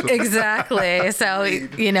out a piece of Exactly. So,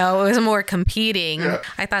 you know, it was more competing. Yeah.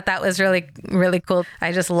 I thought that was really, really cool.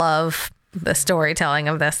 I just love the storytelling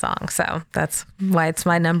of this song. So that's why it's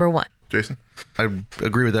my #1. Jason? I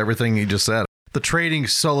agree with everything you just said. The trading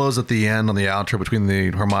solos at the end on the outro between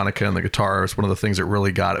the harmonica and the guitar is one of the things that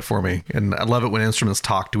really got it for me. And I love it when instruments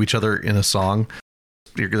talk to each other in a song.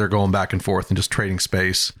 They're going back and forth and just trading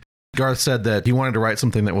space. Garth said that he wanted to write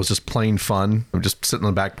something that was just plain fun. Just sitting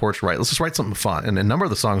on the back porch, right? Let's just write something fun. And a number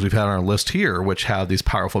of the songs we've had on our list here, which have these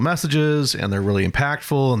powerful messages and they're really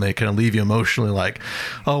impactful and they kind of leave you emotionally like,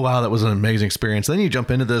 oh, wow, that was an amazing experience. Then you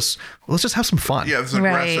jump into this, let's just have some fun. Yeah, this is an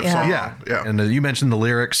aggressive song. Yeah. And you mentioned the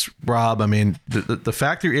lyrics, Rob. I mean, the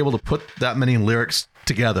fact that you're able to put that many lyrics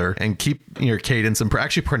together and keep your cadence and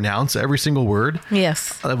actually pronounce every single word.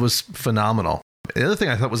 Yes. That was phenomenal. The other thing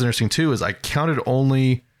I thought was interesting too is I counted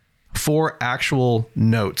only 4 actual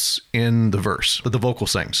notes in the verse that the vocal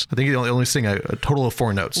sings. I think he only sing a total of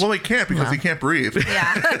 4 notes. Well, he can't because he can't breathe.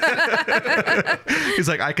 Yeah. He's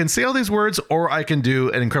like, I can say all these words or I can do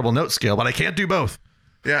an incredible note scale, but I can't do both.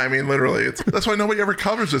 Yeah, I mean, literally. That's why nobody ever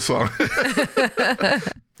covers this song.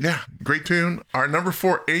 Yeah, great tune. Our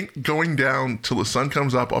 #4, Ain't Going Down Till the Sun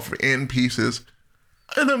Comes Up off of In Pieces.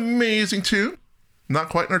 An amazing tune. Not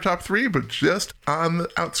quite in our top 3, but just on the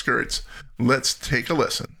outskirts. Let's take a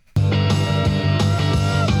listen.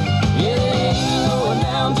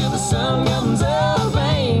 Till the sun comes up,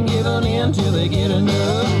 I ain't giving in till they get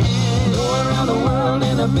enough. Going around the world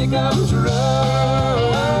in a pickup truck.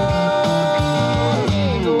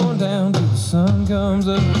 Ain't going down till the sun comes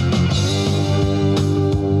up.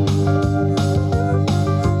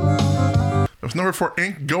 That was #4,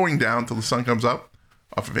 Ain't Going Down Till the Sun Comes Up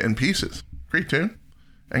off of In Pieces. Great tune.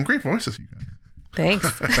 And great voices, you guys. Thanks.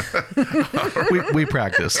 We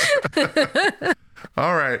practiced.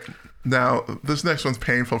 All right. Now, this next one's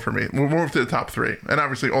painful for me. We'll move to the top 3. And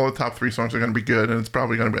obviously, all the top 3 songs are going to be good, and it's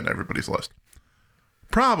probably going to be on everybody's list.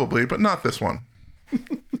 Probably, but not this one.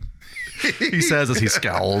 He says as he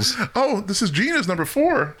scowls. Oh, this is Gina's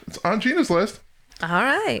 #4. It's on Gina's list. All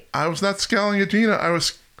right. I was not scowling at Gina. I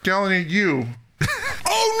was scowling at you.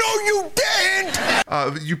 Oh, no, you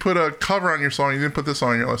didn't! You put a cover on your song. You didn't put this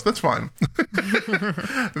song on your list. That's fine.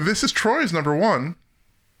 This is Troy's #1.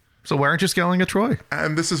 So why aren't you scowling at Troy?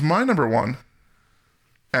 And this is my #1.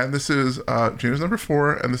 And this is Gina's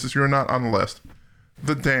 #4. And this is You're Not on the List.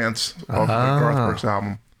 The Dance of the Garth Brooks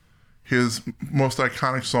album. His most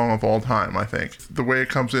iconic song of all time, I think. The way it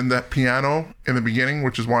comes in, that piano in the beginning,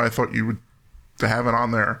 which is why I thought you would to have it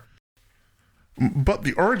on there. But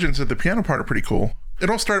the origins of the piano part are pretty cool.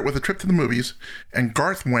 It all started with a trip to the movies, and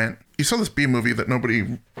Garth went. He saw this B movie that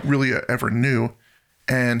nobody really ever knew,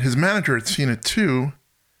 and his manager had seen it too.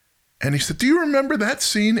 And he said, do you remember that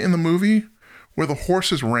scene in the movie where the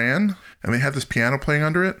horses ran and they had this piano playing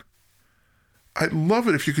under it? I'd love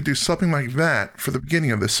it if you could do something like that for the beginning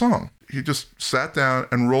of this song. He just sat down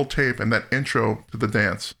and rolled tape, and that intro to the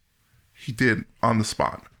dance he did on the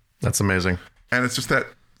spot. That's amazing. And it's just that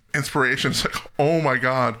inspiration. It's like, oh my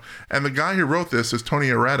God. And the guy who wrote this is Tony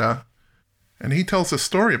Areta. And he tells a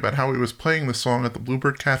story about how he was playing the song at the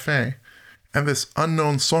Bluebird Cafe. And this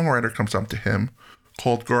unknown songwriter comes up to him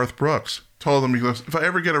called Garth Brooks. Told him, he goes, if I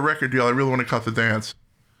ever get a record deal, I really want to cut the dance.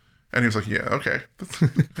 And he was like, yeah, okay.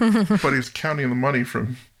 But he was counting the money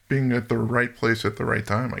from being at the right place at the right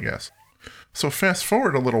time, I guess. So fast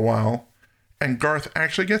forward a little while, and Garth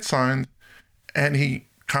actually gets signed, and he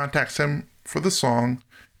contacts him for the song,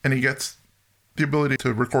 and he gets the ability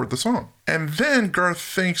to record the song. And then Garth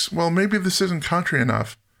thinks, well, maybe this isn't country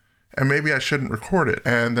enough, and maybe I shouldn't record it.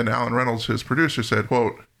 And then Alan Reynolds, his producer, said,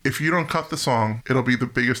 quote, if you don't cut the song, it'll be the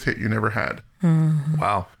biggest hit you never had.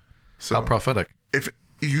 Wow. So how prophetic. if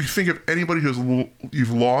you think of anybody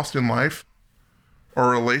you've lost in life,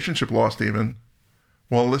 or a relationship lost even,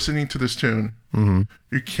 while listening to this tune,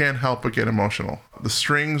 you can't help but get emotional. The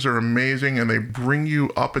strings are amazing and they bring you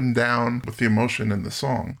up and down with the emotion in the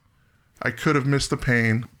song. I could have missed the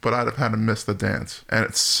pain, but I'd have had to miss the dance. And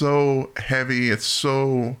it's so heavy, it's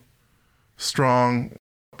so strong.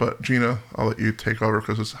 But Gina, I'll let you take over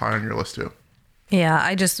because it's high on your list too.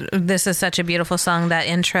 Yeah, this is such a beautiful song. That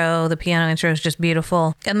intro, the piano intro is just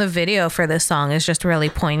beautiful. And the video for this song is just really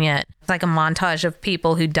poignant. It's like a montage of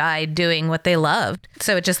people who died doing what they loved.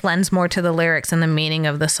 So it just lends more to the lyrics and the meaning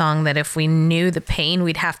of the song, that if we knew the pain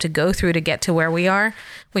we'd have to go through to get to where we are,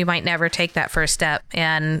 we might never take that first step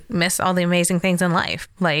and miss all the amazing things in life.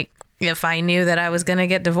 Like, if I knew that I was going to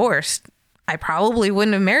get divorced, I probably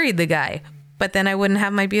wouldn't have married the guy, but then I wouldn't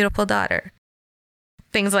have my beautiful daughter.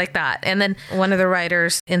 Things like that. And then one of the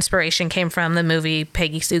writers' inspiration came from the movie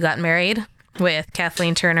Peggy Sue Got Married with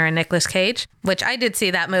Kathleen Turner and Nicolas Cage, which I did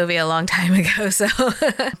see that movie a long time ago. So,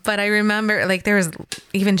 but I remember like there was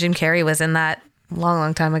even Jim Carrey was in that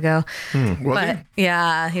long time ago. But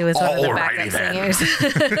yeah, he was one of the backup singers.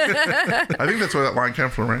 I think that's where that line came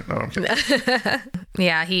from, right? No, I'm kidding.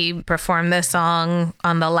 Yeah, he performed this song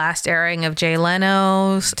on the last airing of Jay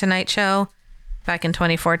Leno's Tonight Show back in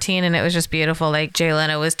 2014, and it was just beautiful. Like, Jay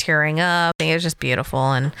Leno was tearing up. It was just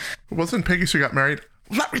beautiful. And wasn't Peggy Sue Got Married?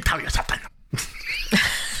 Let me tell you something.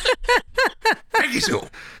 Peggy Sue,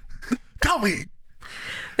 tell me.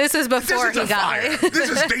 This is before he got it. This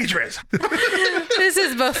is dangerous. This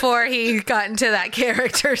is before he got into that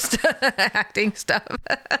character acting stuff.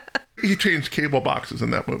 He changed cable boxes in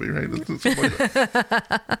that movie, right?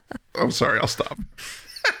 I'm sorry, I'll stop.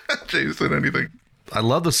 Jason, anything? I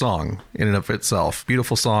love the song in and of itself.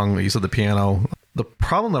 Beautiful song. You said the piano. The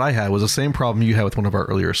problem that I had was the same problem you had with one of our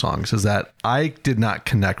earlier songs, is that I did not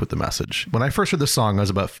connect with the message. When I first heard this song, I was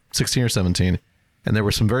about 16 or 17, and there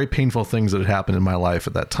were some very painful things that had happened in my life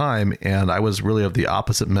at that time, and I was really of the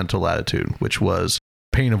opposite mental attitude, which was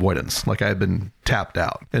pain avoidance. Like, I had been tapped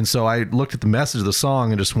out. And so I looked at the message of the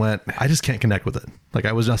song and just went, I just can't connect with it. Like,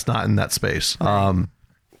 I was just not in that space.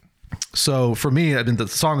 So for me, I mean, the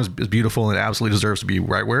song is beautiful and it absolutely deserves to be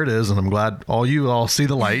right where it is. And I'm glad all see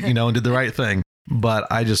the light, and did the right thing. But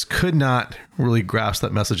I just could not really grasp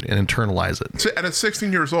that message and internalize it. And at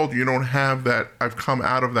 16 years old, you don't have that, I've come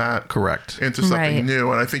out of that. Correct. Into something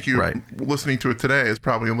new. And I think listening to it today is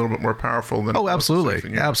probably a little bit more powerful than. Oh,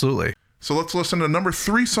 absolutely. Absolutely. So let's listen to number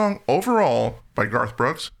 3 song overall by Garth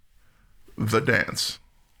Brooks, The Dance.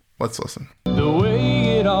 Let's listen. The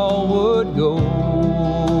way it all would go,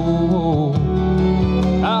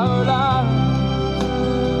 our lives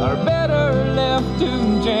are better left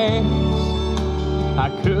to chance. I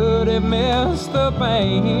could have missed the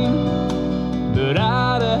pain, but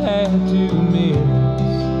I'd have had to miss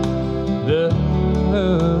the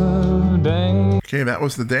dance. Okay, that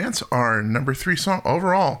was The Dance, our number 3 song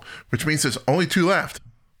overall, which means there's only 2 left.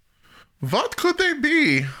 What could they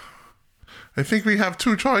be? I think we have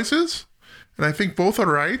 2 choices, and I think both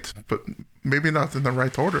are right, but maybe not in the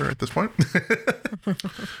right order at this point.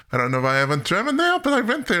 I don't know if I haven't driven there, but I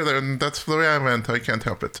went there, and that's the way I went. I can't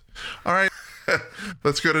help it. All right,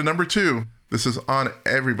 let's go to number 2. This is on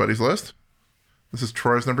everybody's list. This is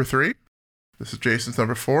Troy's number 3. This is Jason's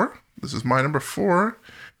number 4. This is my number 4.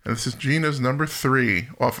 And this is Gina's number 3.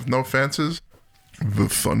 Off of No Fences, The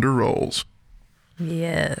Thunder Rolls.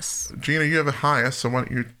 Yes. Gina, you have the highest, so why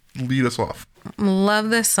don't you lead us off? Love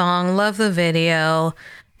this song, love the video,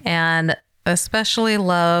 and especially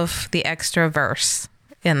love the extra verse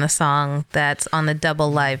in the song that's on the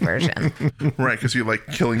double live version. Right, because you like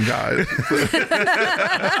killing guys.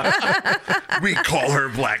 We call her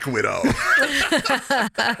Black Widow.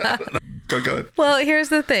 Go ahead. Well, here's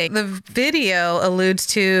the thing. The video alludes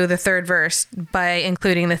to the third verse by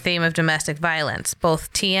including the theme of domestic violence.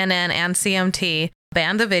 Both TNN and CMT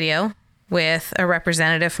banned the video, with a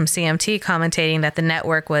representative from CMT commentating that the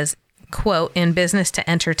network was, quote, in business to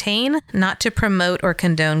entertain, not to promote or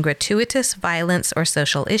condone gratuitous violence or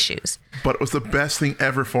social issues. But it was the best thing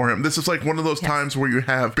ever for him. This is like one of those times where you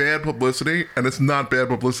have bad publicity, and it's not bad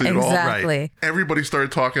publicity at all. Exactly. Everybody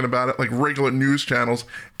started talking about it, like regular news channels,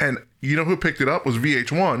 and you know who picked it up was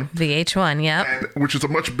VH1. VH1, yep. Which is a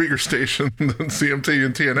much bigger station than CMT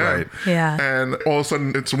and TNN. Right. Yeah. And all of a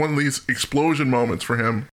sudden, it's one of these explosion moments for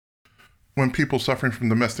him when people suffering from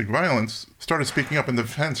domestic violence started speaking up in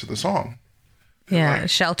defense of the song. Yeah,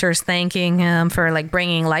 shelters thanking him for like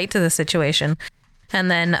bringing light to the situation. And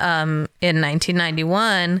then in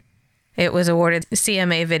 1991, it was awarded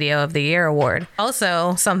CMA Video of the Year award.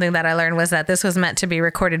 Also, something that I learned was that this was meant to be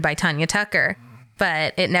recorded by Tanya Tucker,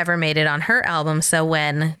 but it never made it on her album. So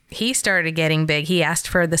when he started getting big, he asked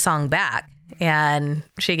for the song back. and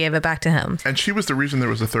she gave it back to him. And she was the reason there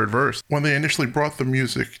was a third verse. When they initially brought the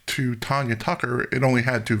music to Tanya Tucker, it only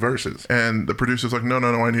had 2 verses. And the producer's like, no,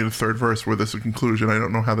 I need a third verse where this is a conclusion. I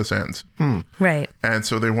don't know how this ends. Right. And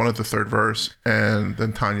so they wanted the third verse, and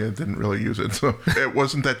then Tanya didn't really use it. So it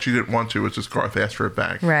wasn't that she didn't want to, it's just Garth asked for it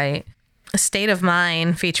back. Right. State of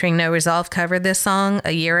Mind featuring No Resolve covered this song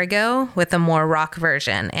a year ago with a more rock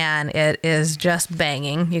version, and it is just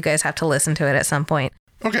banging. You guys have to listen to it at some point.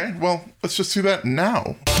 Okay, well, let's just do that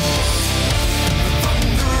now.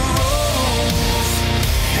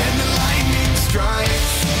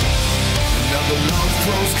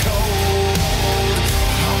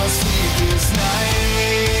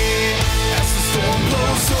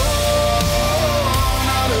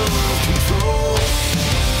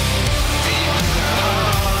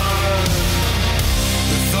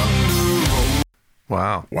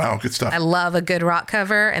 Wow, good stuff. I love a good rock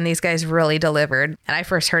cover, and these guys really delivered. And I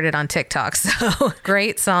first heard it on TikTok, so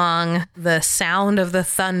great song. The sound of the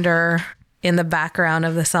thunder in the background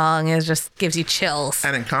of the song is just gives you chills.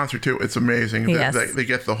 And in concert too, it's amazing. Yes. They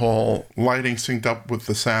get the whole lighting synced up with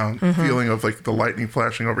the sound, feeling of like the lightning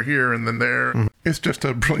flashing over here and then there. It's just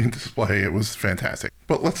a brilliant display. It was fantastic.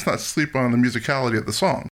 But let's not sleep on the musicality of the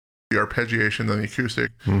song. The arpeggiation and the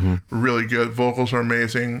acoustic, really good. Vocals are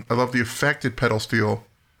amazing. I love the affected pedal steel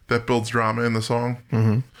that builds drama in the song.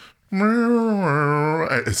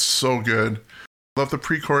 It's so good. Love the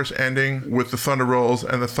pre-chorus ending with the thunder rolls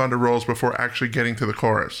and the thunder rolls before actually getting to the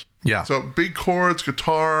chorus. Yeah. So big chords,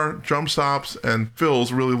 guitar, drum stops, and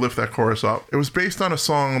fills really lift that chorus up. It was based on a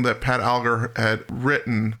song that Pat Alger had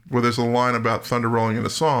written where there's a line about thunder rolling in the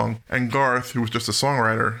song. And Garth, who was just a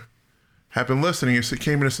songwriter, had been listening. He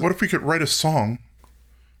came in and said, what if we could write a song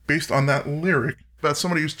based on that lyric about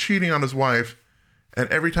somebody who's cheating on his wife, and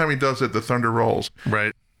every time he does it, the thunder rolls.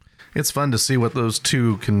 Right. It's fun to see what those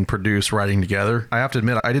two can produce writing together. I have to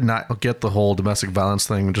admit, I did not get the whole domestic violence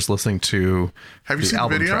thing just listening to Have you seen the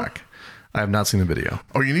album video? track. I have not seen the video.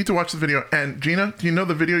 Oh, you need to watch the video. And Gina, do you know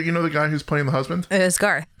the video? You know the guy who's playing the husband? It was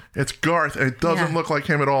Garth. It's Garth, and it doesn't look like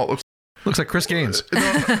him at all. It Looks like Chris Gaines.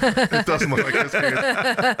 it doesn't look like Chris Gaines.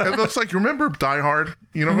 It looks like, remember Die Hard?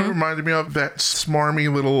 You know who it reminded me of? That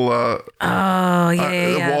smarmy little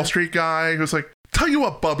Wall Street guy who's like, tell you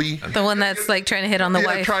what, Bubby. The one that's like trying to hit on the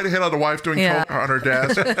wife. Trying to hit on the wife doing coke on her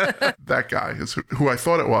desk. That guy is who I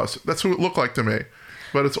thought it was. That's who it looked like to me.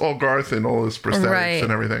 But it's all Garth and all his prosthetics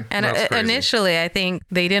and everything. And initially, I think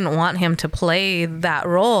they didn't want him to play that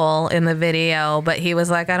role in the video, but he was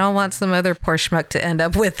like, I don't want some other poor schmuck to end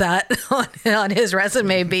up with that on his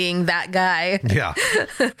resume being that guy. Yeah.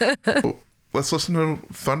 Let's listen to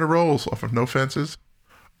Thunder Rolls off of No Fences,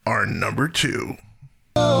 our number 2.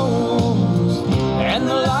 And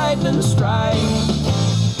the lightning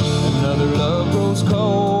strikes, another love grows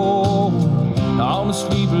cold on a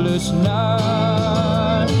sleepless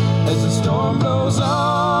night as the storm blows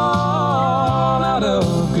on out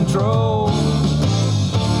of control.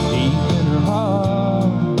 Deep in her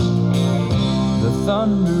heart, the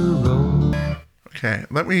thunder rolls. Okay,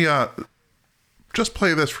 let me just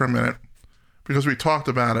play this for a minute because we talked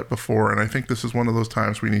about it before, and I think this is one of those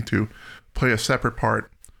times we need to play a separate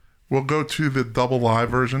part. We'll go to the double live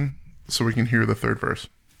version so we can hear the third verse.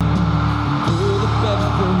 Through the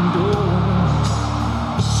bedroom door,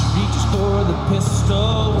 she reaches for the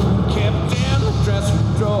pistol kept in the dresser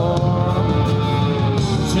drawer.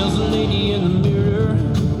 Tells the lady in the mirror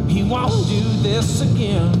he won't do this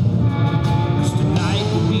again, 'cause tonight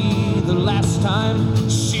will be the last time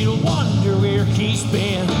she'll wonder where he's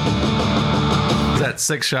been. Is that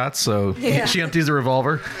 6 shots? So she empties the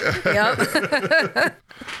revolver. Yep.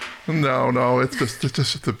 No, it's just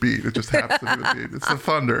the beat. It just happens to be the beat. It's the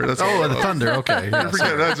thunder. That's Oh, the thunder. Okay. Yeah,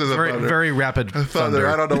 Forget that's just very, thunder. very rapid thunder.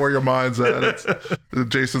 I don't know where your mind's at. It's,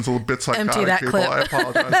 Jason's a little bit psychotic. Empty that people. clip. I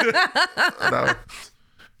apologize. No.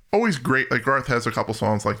 Always great. Like Garth has a couple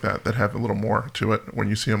songs like that have a little more to it when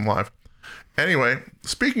you see him live. Anyway,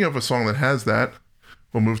 speaking of a song that has that,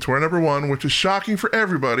 we'll move to our number 1, which is shocking for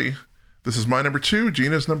everybody. This is my number 2,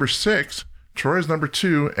 Gina's number 6, Troy's number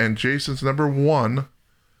 2, and Jason's number 1.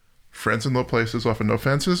 Friends in Low Places off of No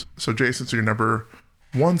Fences. So Jason's your number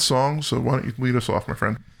 1 song. So why don't you lead us off, my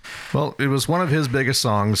friend? Well, it was one of his biggest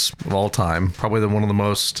songs of all time. Probably one of the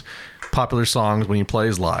most popular songs when he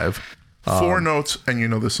plays live. 4 notes and you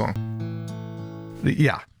know this song.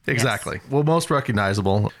 Yeah, exactly. Yes. Well, most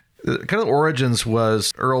recognizable. Kind of the origins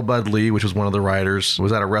was Earl Bud Lee, which was one of the writers,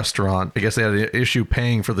 was at a restaurant. I guess they had an issue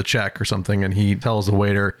paying for the check or something, and he tells the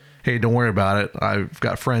waiter, hey, don't worry about it. I've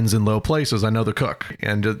got friends in low places. I know the cook.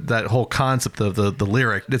 And that whole concept of the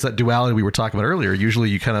lyric, it's that duality we were talking about earlier. Usually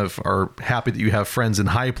you kind of are happy that you have friends in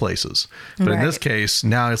high places. But in this case,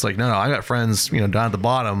 now it's like, no, I got friends, down at the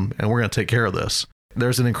bottom, and we're going to take care of this.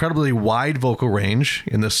 There's an incredibly wide vocal range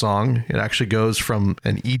in this song. It actually goes from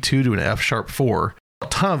an E2 to an F sharp 4. A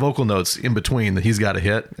ton of vocal notes in between that he's got to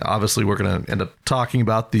hit. Obviously, we're going to end up talking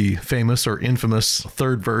about the famous or infamous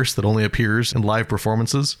third verse that only appears in live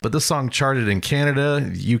performances. But this song charted in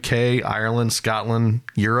Canada, UK, Ireland, Scotland,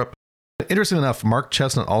 Europe. Interesting enough, Mark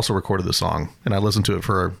Chestnut also recorded the song, and I listened to it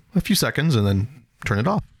for a few seconds and then turned it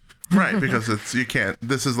off. Right, because you can't.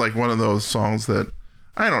 This is like one of those songs that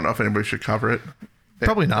I don't know if anybody should cover it.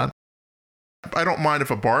 Probably not. I don't mind if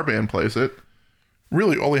a bar band plays it.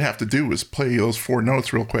 Really, all you have to do is play those 4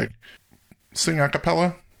 notes real quick. Sing a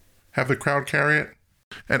cappella, have the crowd carry it,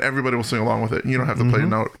 and everybody will sing along with it. You don't have to play a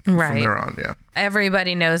note from there on, yeah.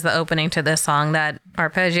 Everybody knows the opening to this song, that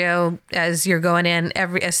arpeggio. As you're going in,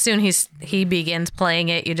 as soon as he begins playing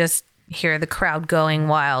it, you just hear the crowd going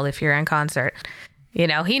wild if you're in concert. He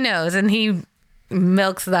knows, and he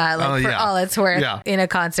milks that for all it's worth. In a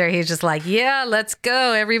concert, he's just like, yeah, let's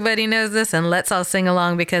go, everybody knows this, and let's all sing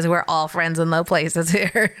along because we're all friends in low places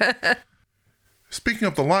here. Speaking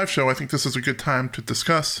of the live show, I think this is a good time to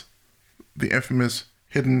discuss the infamous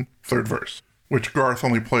hidden third verse, which Garth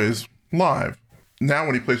only plays live. Now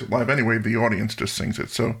when he plays it live anyway, the audience just sings it.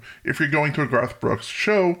 So if you're going to a Garth Brooks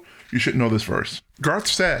show, you should know this verse. Garth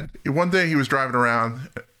said one day he was driving around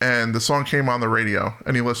and the song came on the radio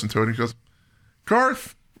and he listened to it and he goes,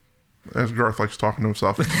 Garth, as Garth likes talking to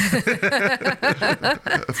himself, a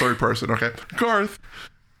third person, okay. Garth,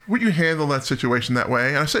 would you handle that situation that way?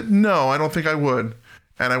 And I said, no, I don't think I would.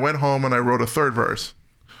 And I went home and I wrote a third verse.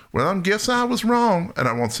 Well, I guess I was wrong. And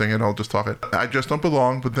I won't sing it, I'll just talk it. I just don't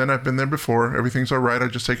belong, but then I've been there before. Everything's all right. I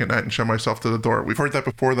just take a night and shut myself to the door. We've heard that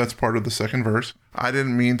before. That's part of the second verse. I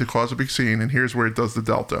didn't mean to cause a big scene, and here's where it does the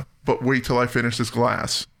delta. But wait till I finish this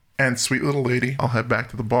glass. And sweet little lady, I'll head back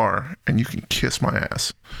to the bar and you can kiss my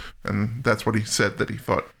ass. And that's what he said that he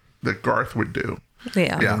thought that Garth would do.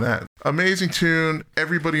 Yeah. That amazing tune.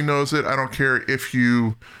 Everybody knows it. I don't care if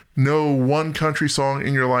you know one country song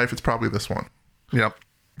in your life. It's probably this one. Yep.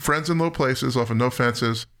 Friends in Low Places off of No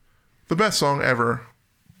Fences. The best song ever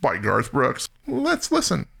by Garth Brooks. Let's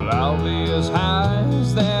listen. I'll be as high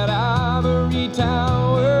as that ivory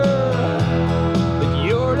tower that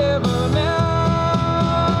you're living now.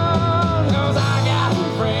 'Cause I got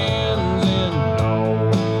friends in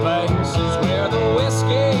low places where the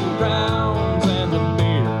whiskey drowns and the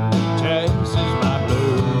beer chases my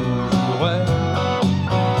blues away.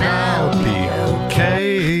 I'll be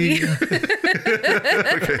okay.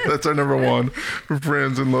 Okay, that's our number one.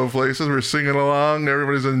 Friends in Low Places. We're singing along.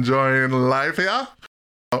 Everybody's enjoying life here.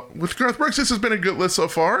 With Garth Brooks, this has been a good list so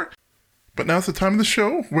far. But now's the time of the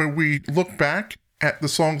show where we look back at the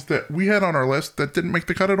songs that we had on our list that didn't make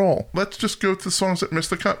the cut at all. Let's just go to the songs that missed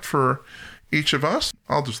the cut for each of us.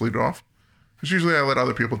 I'll just lead it off, because usually I let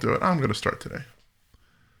other people do it. I'm going to start today.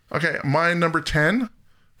 Okay, my number 10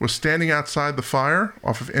 was Standing Outside the Fire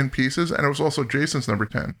off of In Pieces, and it was also Jason's number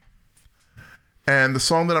 10. And the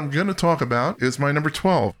song that I'm going to talk about is my number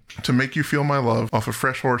 12, To Make You Feel My Love off of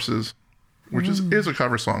Fresh Horses, which is a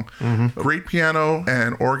cover song. Great piano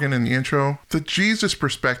and organ in the intro. The Jesus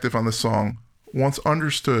perspective on the song, once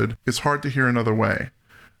understood, is hard to hear another way.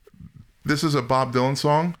 This is a Bob Dylan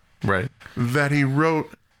song that he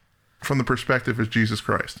wrote from the perspective of Jesus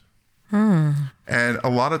Christ. And a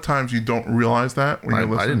lot of times you don't realize that when you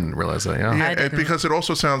listen. I didn't realize that, Yeah, because it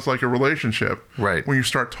also sounds like a relationship. Right. When you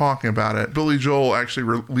start talking about it. Billy Joel actually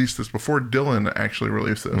released this before Dylan actually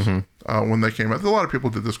released this when they came out. A lot of people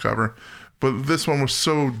did this cover. But this one was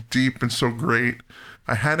so deep and so great.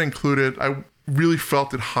 I had included, I really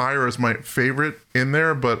felt it higher as my favorite in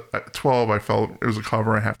there, but at 12 I felt it was a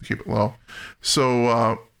cover. I have to keep it low.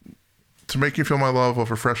 So To Make You Feel My Love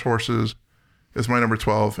off of Fresh Horses is my number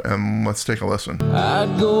 12, and let's take a listen.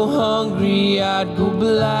 I'd go hungry, I'd go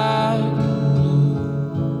black.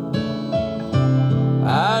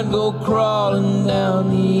 I'd go crawling down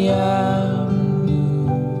the avenue.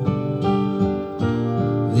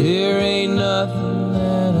 There ain't nothing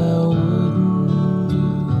that I wouldn't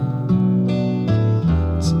do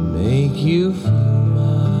to make you feel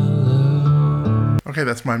my love. Okay,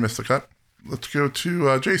 that's my Missed the Cut. Let's go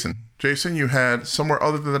to Jason. Jason, you had Somewhere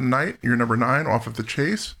Other Than the Night, your number 9, off of The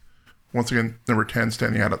Chase. Once again, number 10,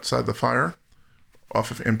 Standing Outside the Fire, off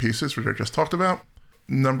of In Pieces, which I just talked about.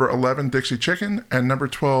 Number 11, Dixie Chicken. And number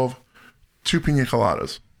 12, Two Pina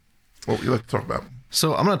Coladas. What would you like to talk about?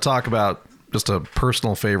 So I'm going to talk about just a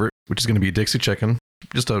personal favorite, which is going to be Dixie Chicken.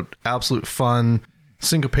 Just a absolute fun,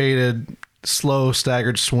 syncopated, slow,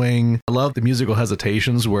 staggered swing. I love the musical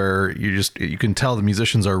hesitations where you can tell the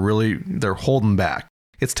musicians they're holding back.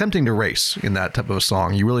 It's tempting to race in that type of a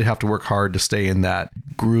song. You really have to work hard to stay in that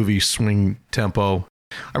groovy swing tempo.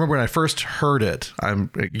 I remember when I first heard it,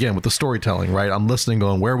 again, with the storytelling, right? I'm listening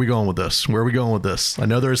going, where are we going with this? Where are we going with this? I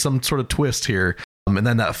know there's some sort of twist here. And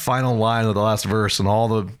then that final line of the last verse and all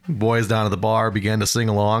the boys down at the bar began to sing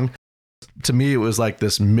along. To me, it was like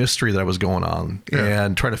this mystery that was going on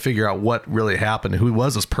and trying to figure out what really happened. Who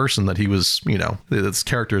was this person that he was, this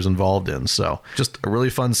character is involved in. So just a really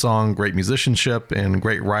fun song, great musicianship and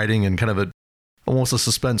great writing and kind of almost a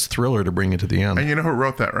suspense thriller to bring it to the end. And you know who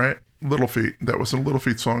wrote that, right? Little Feat. That was a Little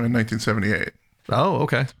Feat song in 1978. Oh,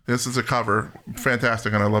 okay. This is a cover.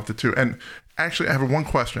 Fantastic. And I loved it too. And actually, I have one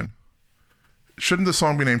question. Shouldn't the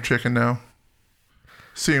song be named Chicken now?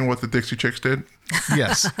 Seeing what the Dixie Chicks did?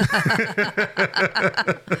 Yes.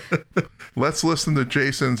 Let's listen to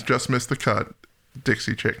Jason's Just Missed the Cut,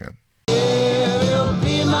 Dixie Chicken. It'll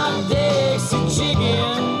be my Dixie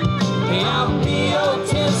chicken. I'll be your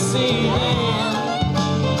Tennessee man.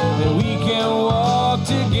 And we can walk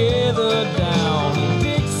together down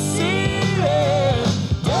Dixieland.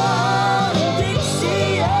 Down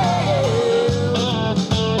Dixieland.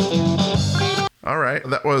 All right,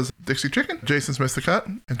 that was Dixie Chicken. Jason's missed the cut,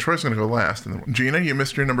 and Troy's going to go last. And Gina, you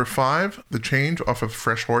missed your number 5, The Change off of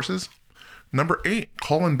Fresh Horses. Number 8,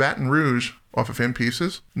 Callin' Baton Rouge off of In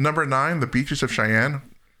Pieces. Number 9, The Beaches of Cheyenne,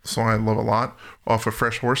 a song I love a lot, off of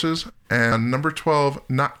Fresh Horses. And number 12,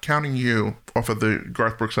 Not Counting You off of the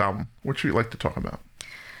Garth Brooks album. What would you like to talk about?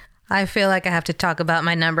 I feel like I have to talk about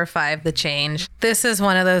my number 5, The Change. This is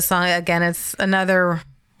one of those songs, again, it's another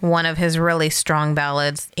one of his really strong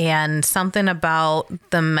ballads, and something about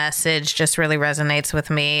the message just really resonates with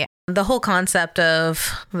me. The whole concept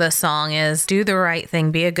of the song is do the right thing,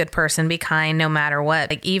 be a good person, be kind no matter what.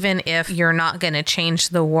 Like, even if you're not going to change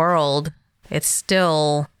the world, it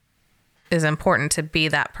still is important to be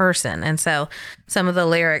that person. And so some of the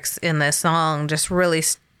lyrics in this song just really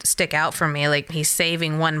stick out for me. Like, he's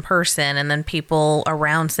saving one person and then people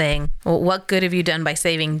around saying, well, what good have you done by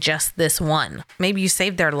saving just this one? Maybe you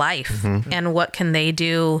saved their life. And what can they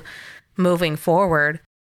do moving forward?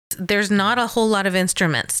 There's not a whole lot of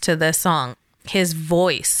instruments to this song. His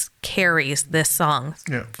voice carries this song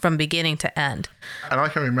from beginning to end. I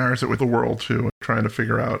like how he marries it with the world too, trying to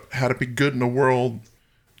figure out how to be good in a world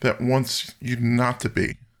that wants you not to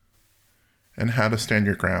be, and how to stand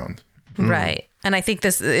your ground. Right. And I think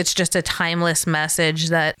it's just a timeless message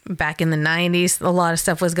that back in the 90s, a lot of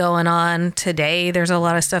stuff was going on. Today, there's a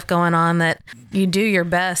lot of stuff going on that you do your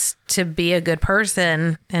best to be a good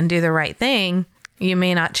person and do the right thing. You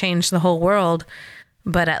may not change the whole world,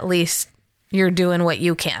 but at least you're doing what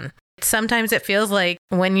you can. Sometimes it feels like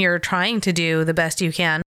when you're trying to do the best you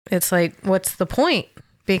can, it's like, what's the point?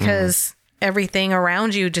 Because everything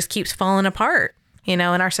around you just keeps falling apart. You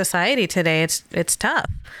know, in our society today, it's tough.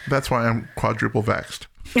 That's why I'm quadruple vexed.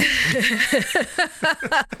 What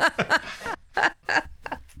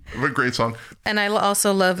a great song. And I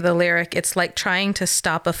also love the lyric, it's like trying to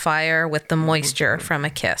stop a fire with the moisture from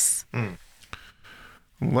a kiss.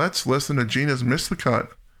 Let's listen to Gina's Miss the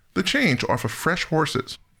Cut, The Change off of Fresh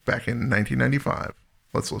Horses back in 1995.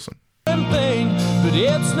 Let's listen. Thing, but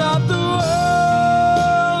it's not the world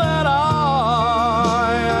that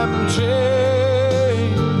I am changing.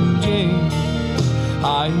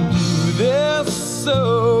 I do this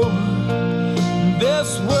so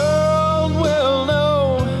this world will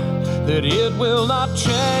know that it will not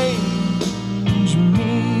change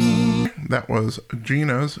me. That was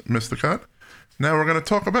Gina's Miss the Cut. Now we're going to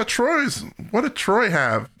talk about Troy's. What did Troy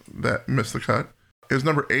have that missed the cut? His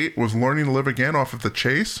number 8 was Learning to Live Again off of The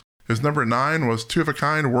Chase. His number 9 was Two of a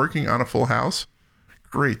Kind, Working on a Full House.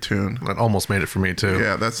 Great tune. That almost made it for me too.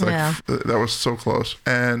 Yeah, that was so close.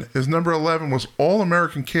 And his number 11 was All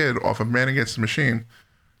American Kid off of Man Against the Machine,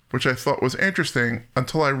 which I thought was interesting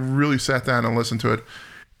until I really sat down and listened to it.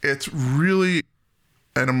 It's really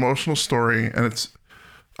an emotional story, and it's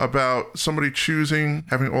about somebody choosing,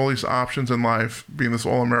 having all these options in life, being this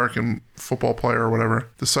all-American football player or whatever,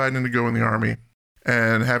 deciding to go in the Army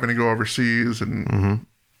and having to go overseas and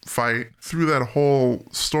fight. Through that whole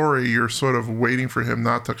story, you're sort of waiting for him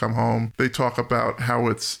not to come home. They talk about how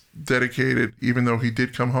it's dedicated, even though he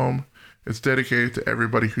did come home, it's dedicated to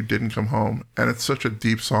everybody who didn't come home. And it's such a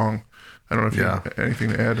deep song. I don't know if you have anything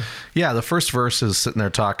to add. Yeah, the first verse is sitting there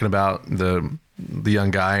talking about the young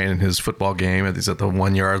guy in his football game, and he's at the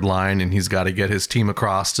 1 yard line, and he's got to get his team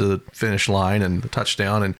across to the finish line and the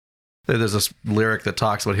touchdown. And There's this lyric that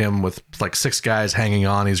talks about him with like 6 guys hanging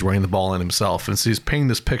on. He's running the ball in himself. And so he's painting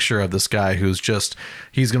this picture of this guy who's just,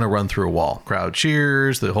 he's going to run through a wall. Crowd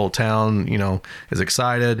cheers. The whole town, is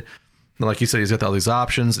excited. And like you said, he's got all these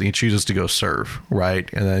options and he chooses to go serve.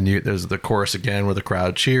 Right. And then there's the chorus again where the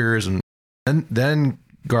crowd cheers. And then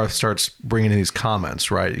Garth starts bringing in these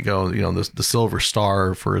comments, right? You go, the silver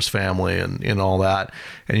star for his family and all that.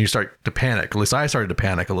 And you start to panic. At least I started to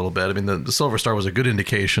panic a little bit. I mean, the silver star was a good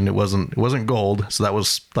indication. It wasn't gold. So that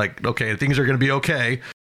was like, okay, things are going to be okay.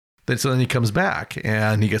 So then he comes back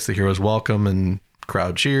and he gets the hero's welcome and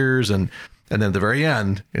crowd cheers. And then at the very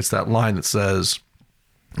end, it's that line that says,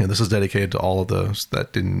 this is dedicated to all of those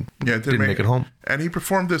that didn't make it home. And he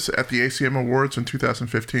performed this at the ACM Awards in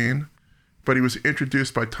 2015. But he was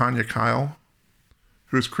introduced by Tanya Kyle,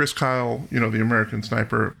 who is Chris Kyle, the American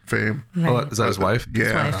Sniper fame. Oh, is that his wife?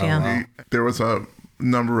 Yeah. His wife, yeah. There was a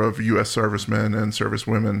number of U.S. servicemen and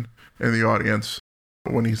servicewomen in the audience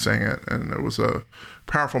when he sang it. And it was a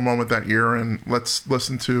powerful moment that year. And let's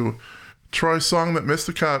listen to Troy's song that missed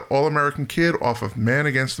the cut, All American Kid, off of Man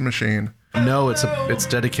Against the Machine. No, it's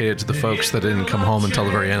dedicated to the folks that didn't come home until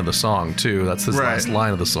the very end of the song, too. That's his last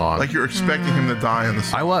line of the song. Like you're expecting him to die in the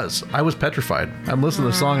song. I was petrified. I'm listening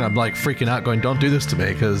to the song and I'm like freaking out going, don't do this to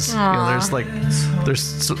me. Because, there's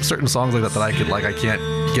certain songs like that I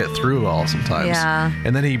can't get through all sometimes. Yeah.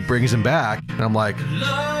 And then he brings him back and I'm like,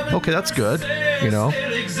 okay, that's good, And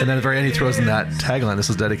then at the very end he throws in that tagline, this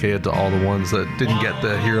is dedicated to all the ones that didn't get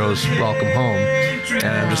the hero's welcome home. And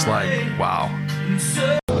I'm just like, wow.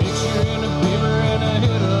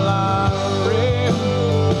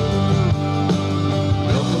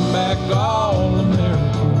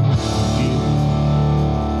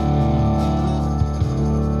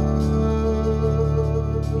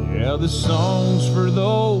 The songs for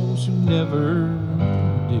those who never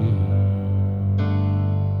did.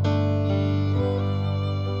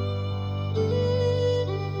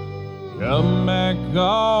 Come back,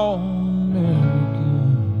 all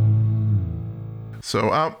American.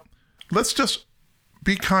 So, let's just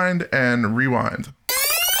be kind and rewind.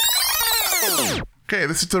 Okay,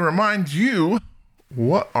 this is to remind you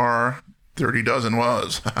what our Dirty Dozen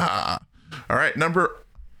was. All right, number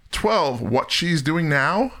 12, What She's Doing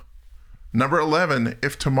Now. Number 11,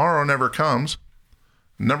 If Tomorrow Never Comes.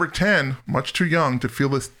 Number 10, Much Too Young to Feel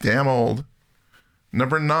This Damn Old.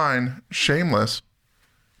 Number 9, Shameless.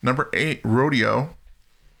 Number 8, Rodeo.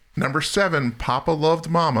 Number 7, Papa Loved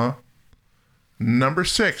Mama. Number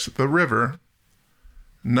 6, The River.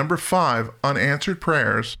 Number 5, Unanswered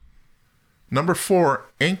Prayers. Number 4,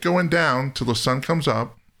 Ain't Going Down Till the Sun Comes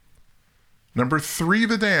Up. Number 3,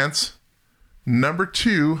 The Dance. Number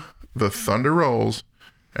 2, The Thunder Rolls.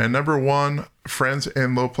 And number 1, Friends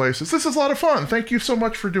in Low Places. This is a lot of fun. Thank you so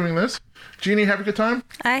much for doing this. Jeannie, have a good time?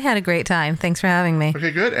 I had a great time. Thanks for having me.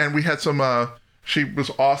 Okay, good. And we had some, she was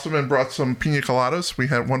awesome and brought some pina coladas. We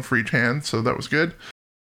had one for each hand, so that was good.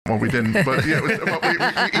 Well, we didn't, but yeah, we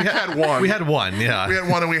had one. We had one, yeah. We had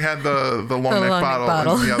one, and we had the long neck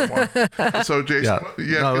bottle and the other one. So, Jason,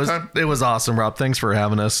 you had a good time? It was awesome, Rob. Thanks for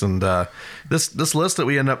having us. And this list that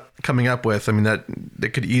we end up coming up with, I mean,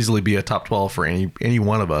 that could easily be a top 12 for any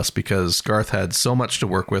one of us because Garth had so much to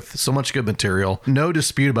work with, so much good material. No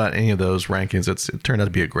dispute about any of those rankings. It turned out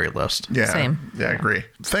to be a great list. Yeah, Same. Yeah, I agree.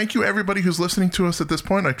 Thank you, everybody who's listening to us at this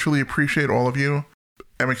point. I truly appreciate all of you.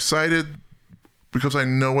 I'm excited because I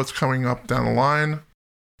know what's coming up down the line.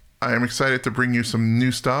 I am excited to bring you some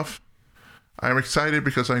new stuff. I am excited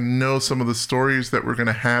because I know some of the stories that we're going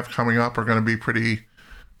to have coming up are going to be pretty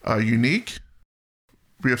unique.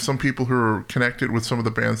 We have some people who are connected with some of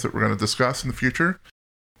the bands that we're going to discuss in the future.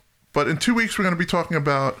 But in 2 weeks, we're going to be talking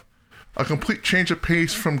about a complete change of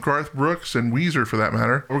pace from Garth Brooks and Weezer, for that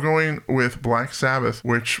matter. We're going with Black Sabbath,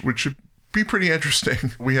 which should be pretty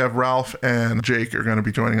interesting. We have Ralph and Jake are going to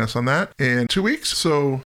be joining us on that in 2 weeks.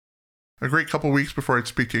 So a great couple weeks before I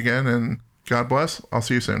speak to you again, and God bless. I'll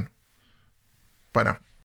see you soon. Bye now.